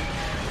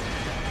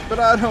 But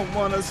I don't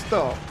want to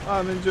stop.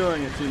 I'm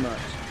enjoying it too much.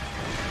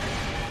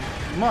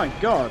 My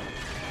god.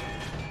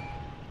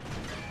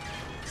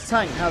 This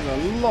tank has a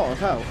lot of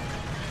health.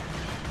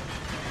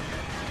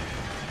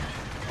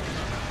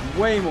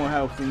 Way more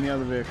health than the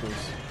other vehicles.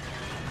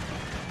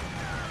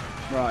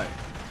 Right.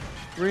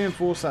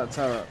 Reinforce that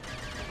turret.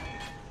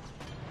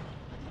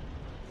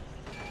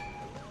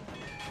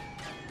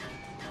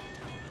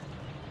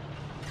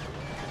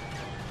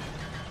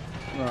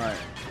 Right.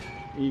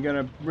 Are you going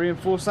to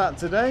reinforce that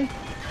today?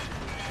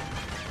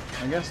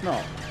 I guess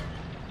not.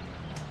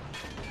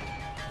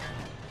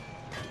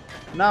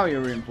 Now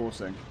you're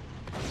reinforcing.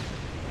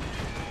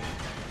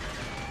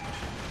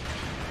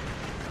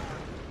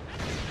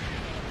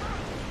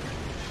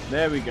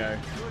 There we go.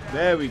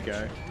 There we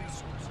go.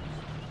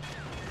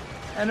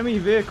 Enemy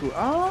vehicle.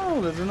 Oh,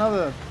 there's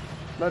another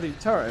bloody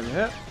turret over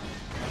here.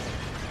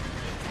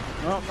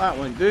 Well, that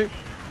won't do.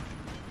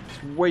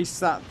 Just waste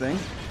that thing.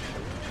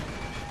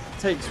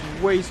 Takes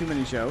way too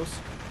many shells.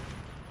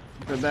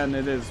 But then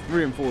it is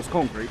reinforced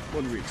concrete.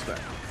 What do we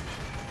expect?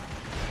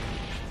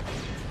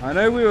 I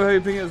know we were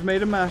hoping it was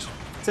made of mashed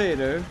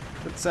potato,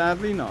 but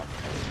sadly not.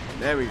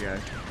 There we go.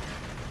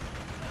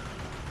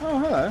 Oh,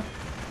 hello.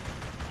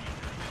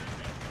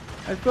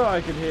 I thought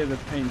I could hear the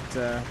paint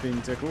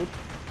being tickled.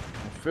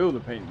 Or feel the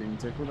paint being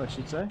tickled, I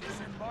should say.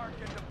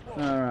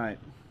 Alright.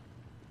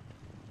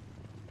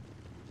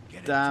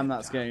 Damn,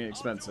 that's getting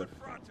expensive.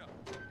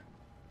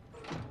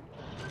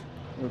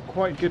 We're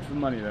quite good for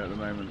money though at the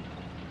moment.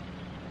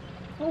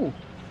 Oh.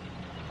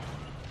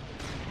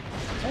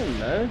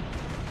 Hello.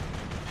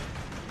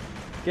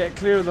 Get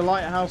clear of the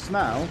lighthouse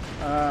now.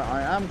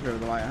 I am clear of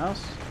the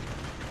lighthouse.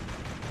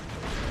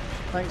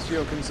 Thanks for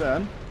your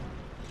concern.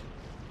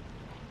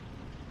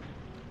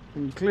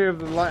 Been clear of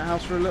the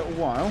lighthouse for a little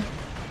while.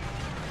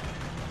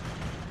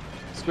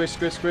 Squish,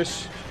 squish,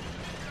 squish.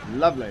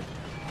 Lovely.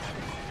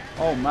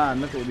 Oh man,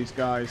 look at all these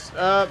guys.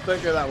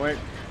 Don't go that way.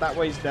 That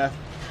way's death.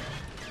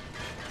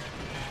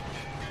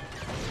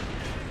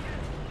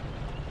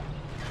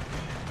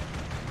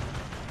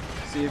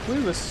 See, if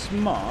we were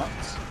smart,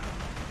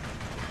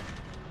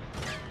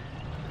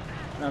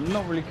 I'm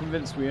not really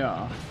convinced we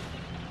are,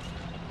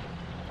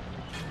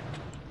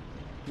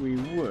 we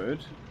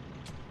would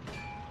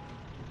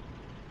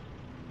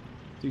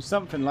do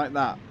something like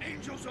that.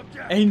 Angels of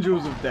Death.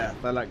 Angels of Death,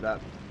 I like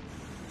that.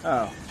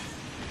 Oh.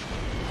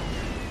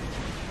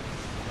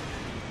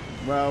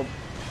 Well,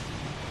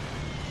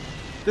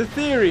 the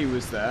theory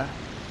was there.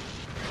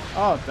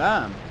 Oh,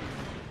 damn.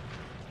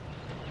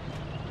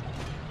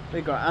 They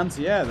got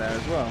anti-air there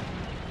as well.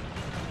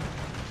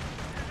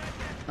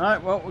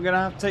 Alright, well, we're going to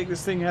have to take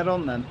this thing head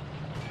on then.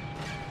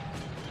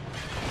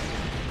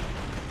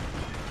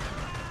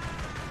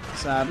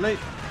 Sadly.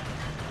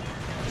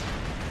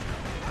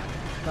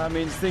 That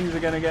means things are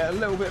going to get a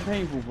little bit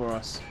painful for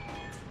us.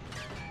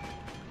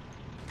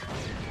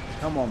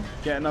 Come on,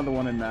 get another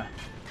one in there.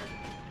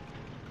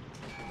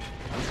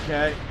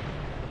 Okay.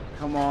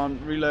 Come on,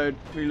 reload,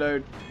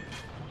 reload.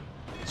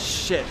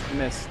 Shit,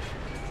 missed.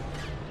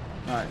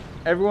 Alright,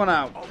 everyone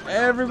out.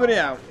 Everybody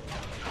out.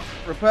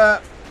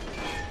 Repair.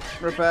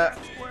 Repair.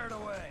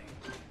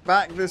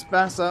 Back this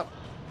bass up.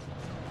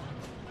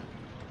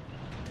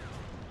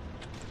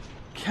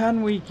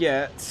 Can we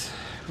get...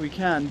 We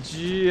can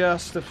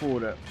just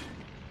afford it.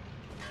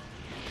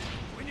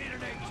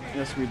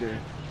 Yes, we do.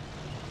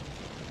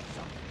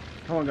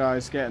 Come on,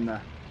 guys, get in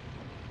there.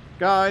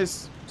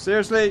 Guys,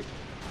 seriously?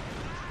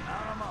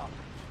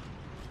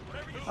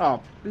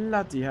 Oh,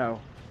 bloody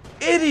hell.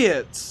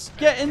 Idiots!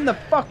 Get in the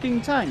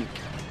fucking tank.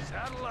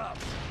 Saddle up.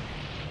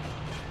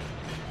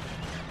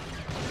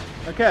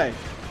 Okay.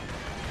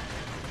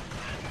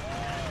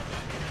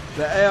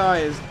 The AI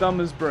is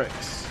dumb as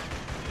bricks.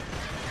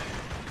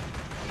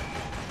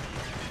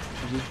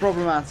 Which is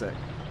problematic.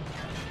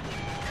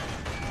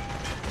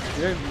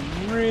 We don't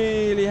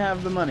really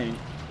have the money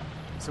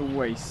to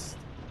waste.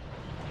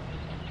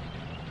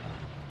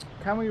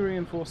 Can we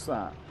reinforce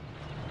that?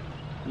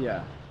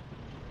 Yeah.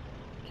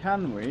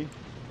 Can we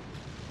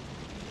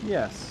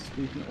Yes,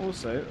 we can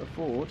also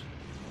afford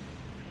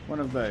one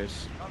of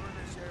those. Cover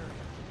this area.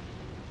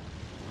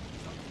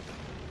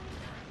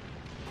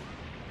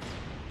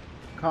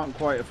 Can't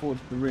quite afford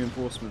the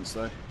reinforcements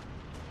though.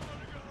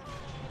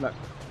 Look,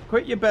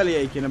 quit your belly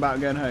aching about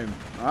going home,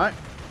 alright?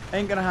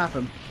 Ain't gonna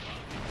happen.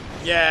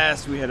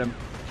 Yes, we hit him.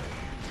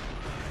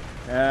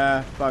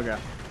 Yeah, bugger.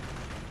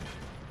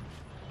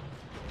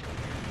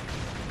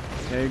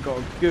 Okay, got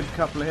a good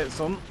couple of hits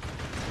on.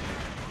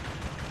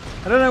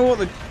 I don't know what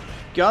the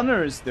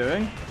gunner is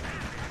doing.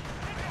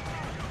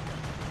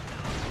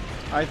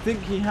 I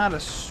think he had a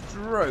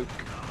stroke.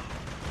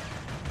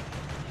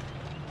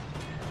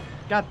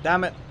 God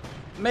damn it.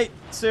 Mate,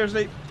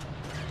 seriously.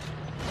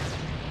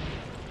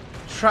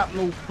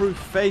 Shrapnel-proof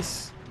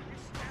face.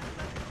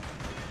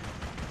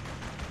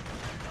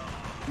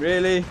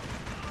 Really?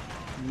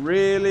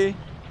 Really?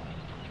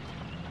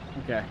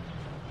 Okay.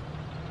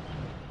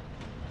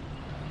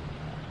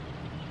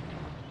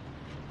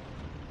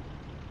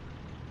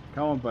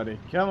 Come on, buddy.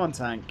 Come on,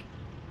 tank.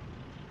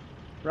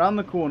 Round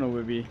the corner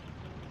with you.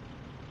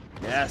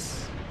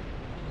 Yes.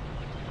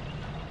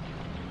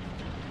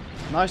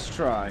 Nice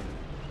try.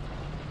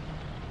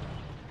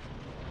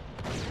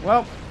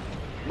 Well,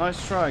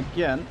 nice try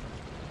again.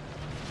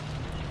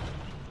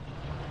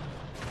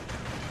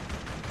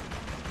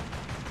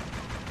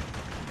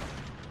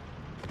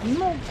 I'm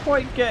not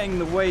quite getting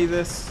the way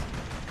this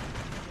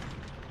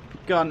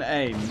gun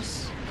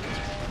aims.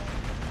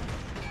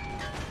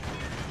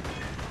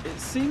 It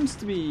seems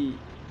to be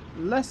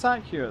less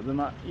accurate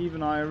than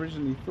even I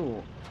originally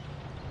thought.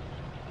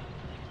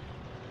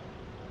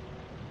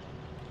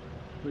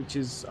 Which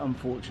is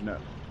unfortunate.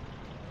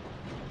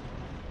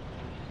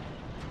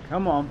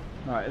 Come on.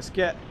 Alright, let's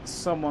get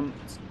someone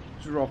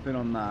to drop in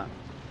on that.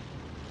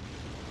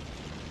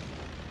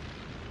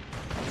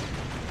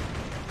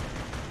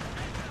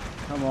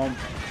 Come on.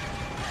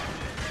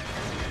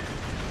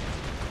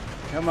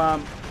 Come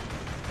on.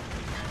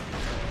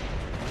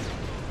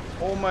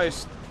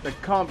 Almost. There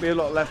can't be a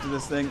lot left of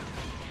this thing.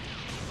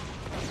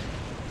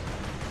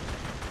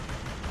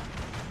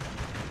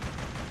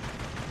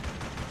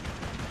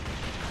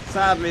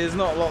 Sadly, there's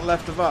not a lot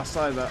left of us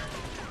either.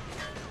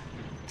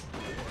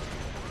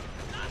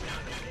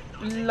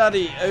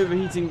 Bloody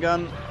overheating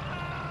gun.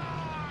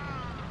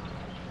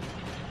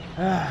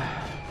 I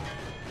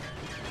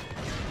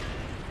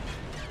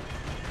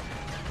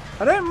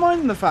don't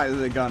mind the fact that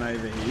the gun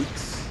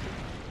overheats.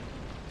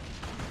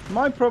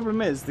 My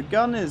problem is the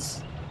gun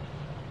is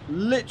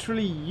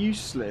literally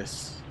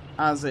useless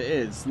as it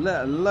is,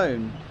 let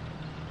alone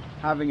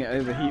having it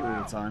overheat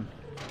all the time.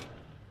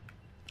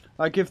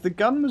 Like, if the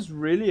gun was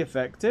really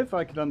effective,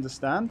 I could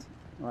understand.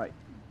 Right.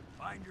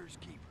 Finders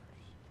keepers.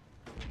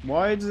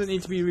 Why does it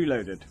need to be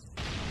reloaded?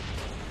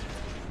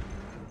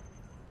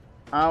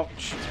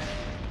 Ouch.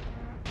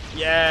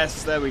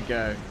 Yes, there we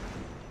go.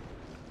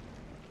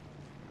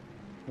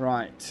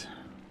 Right.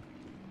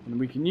 And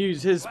we can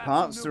use his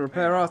parts to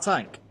repair our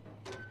tank.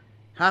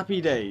 Happy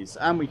days.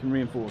 And we can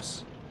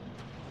reinforce.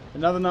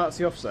 Another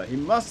Nazi officer. He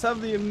must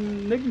have the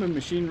Enigma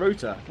machine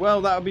rotor.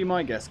 Well, that would be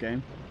my guess,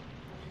 game.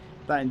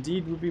 That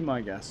indeed would be my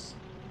guess.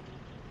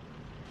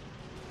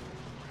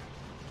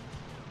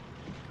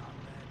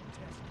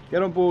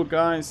 Get on board,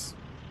 guys.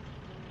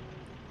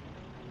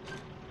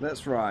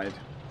 Let's ride.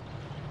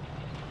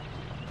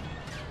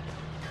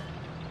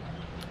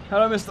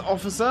 Hello, Mr.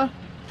 Officer.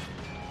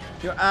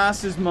 Your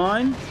ass is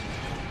mine.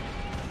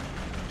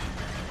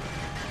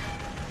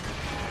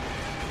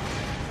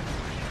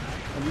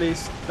 At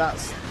least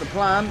that's the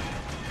plan.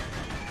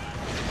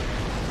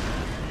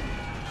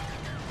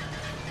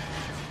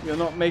 You're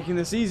not making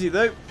this easy,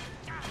 though.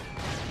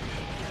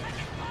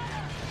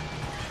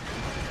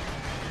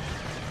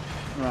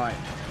 Right.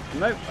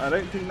 Nope, I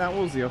don't think that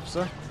was the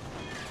officer.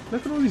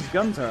 Look at all these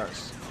gun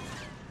turrets.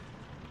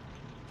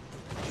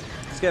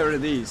 Let's get rid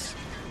of these.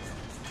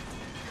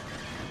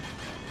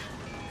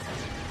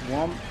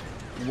 One,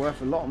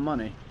 worth a lot of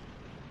money.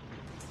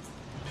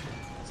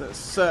 So it's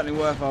certainly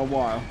worth our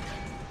while.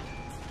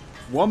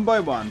 One by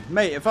one.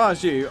 Mate, if I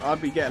was you,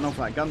 I'd be getting off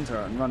that gun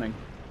turret and running.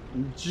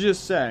 I'm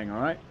just saying,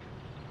 alright?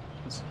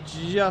 It's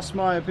just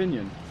my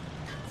opinion.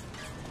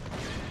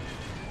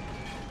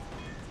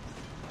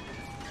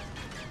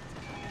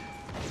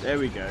 There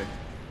we go.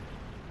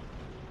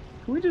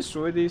 Can we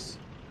destroy these?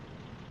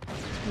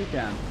 We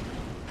can.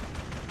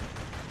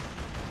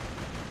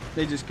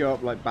 They just go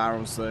up like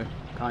barrels though,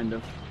 kind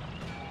of.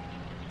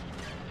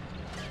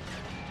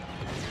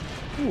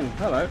 Ooh,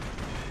 hello.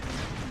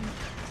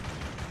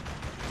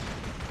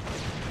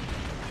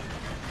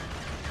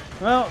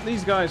 Well,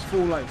 these guys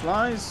fall like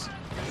flies.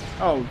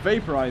 Oh,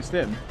 vaporized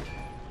him.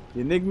 The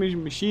Enigma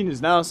machine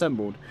is now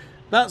assembled.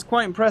 That's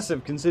quite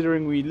impressive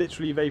considering we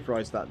literally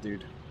vaporized that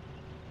dude.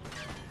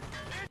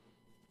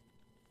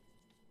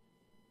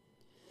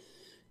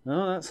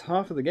 Oh, that's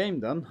half of the game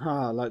done.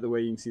 Ah, I like the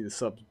way you can see the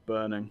subs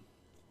burning.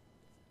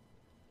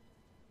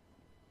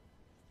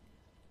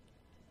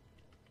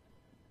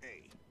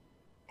 A-O-O-E-F-P.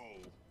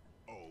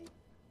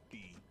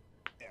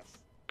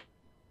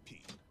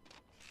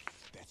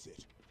 That's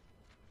it.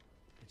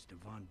 It's to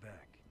Von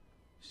Beck.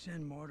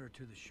 Send Mortar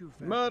to the shoe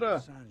factory Murder.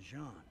 in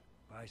Saint-Jean.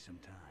 Buy some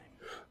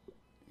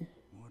time.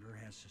 Mortar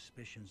has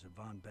suspicions of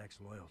Von Beck's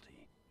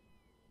loyalty.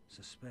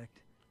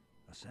 Suspect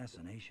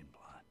assassination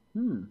plot.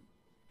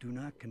 Do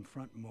not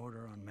confront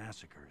Mortar on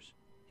massacres.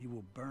 He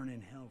will burn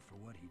in hell for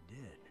what he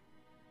did.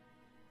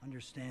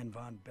 Understand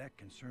Von Beck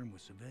concerned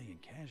with civilian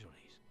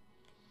casualties.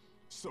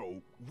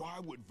 So, why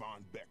would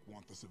Von Beck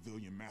want the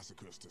civilian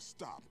massacres to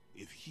stop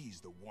if he's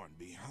the one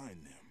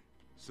behind them?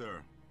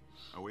 Sir,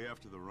 are we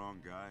after the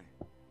wrong guy?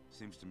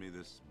 Seems to me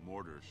this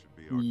Mortar should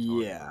be our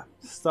target. Yeah,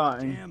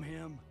 starting. Damn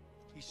him.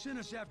 He sent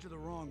us after the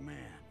wrong man.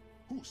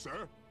 Who,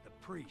 sir? The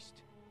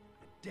priest.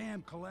 The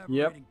damn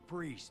collaborating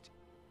priest.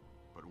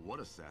 But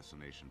what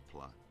assassination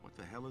plot? What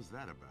the hell is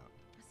that about?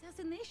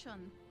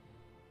 Assassination?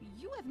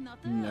 You have not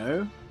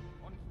No.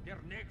 Und der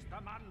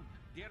nächste Mann,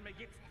 der mir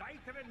jetzt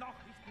weitere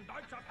Nachrichten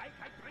deutscher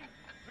Feigheit bringt,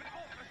 wird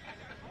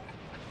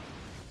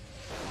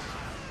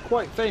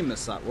Quite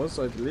famous that was,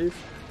 I believe.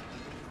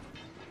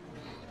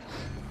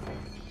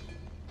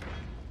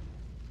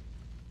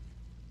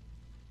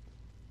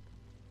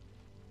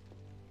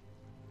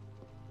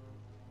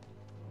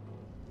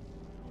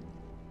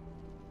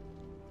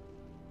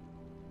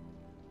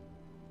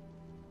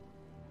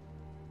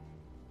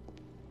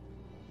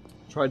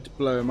 Tried to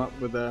blow him up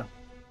with a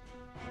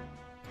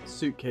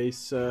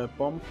suitcase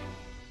bomb.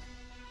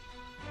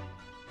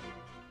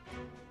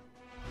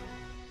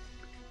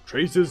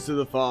 Traitors to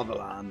the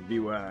fatherland,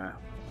 beware.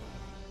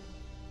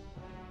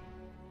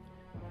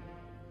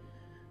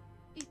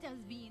 It has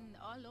been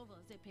all over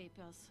the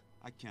papers.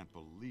 I can't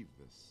believe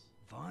this.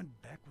 Von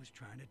Beck was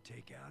trying to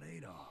take out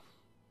Adolf.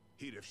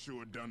 He'd have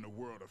sure done the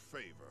world a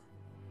favor.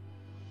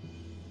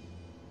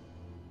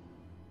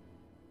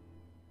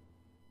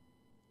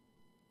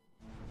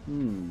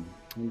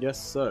 I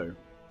guess so.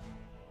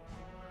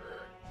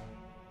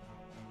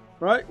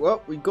 Right,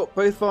 well, we got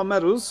both our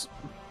medals.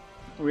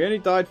 We only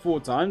died 4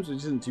 times, which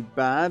isn't too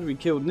bad. We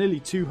killed nearly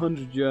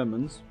 200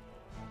 Germans,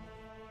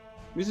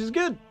 which is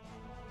good.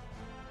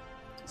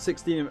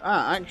 16 of,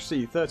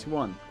 actually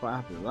 31. Quite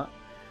happy with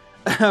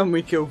that. And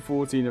we killed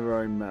 14 of our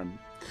own men.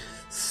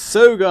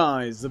 So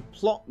guys, the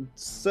plot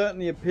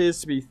certainly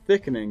appears to be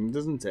thickening,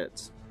 doesn't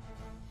it?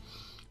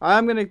 I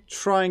am going to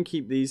try and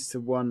keep these to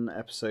 1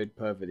 episode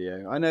per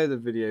video. I know the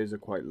videos are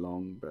quite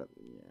long, but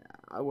yeah,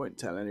 I won't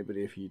tell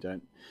anybody if you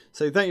don't.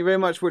 So thank you very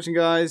much for watching,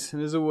 guys,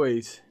 and as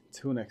always,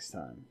 till next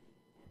time.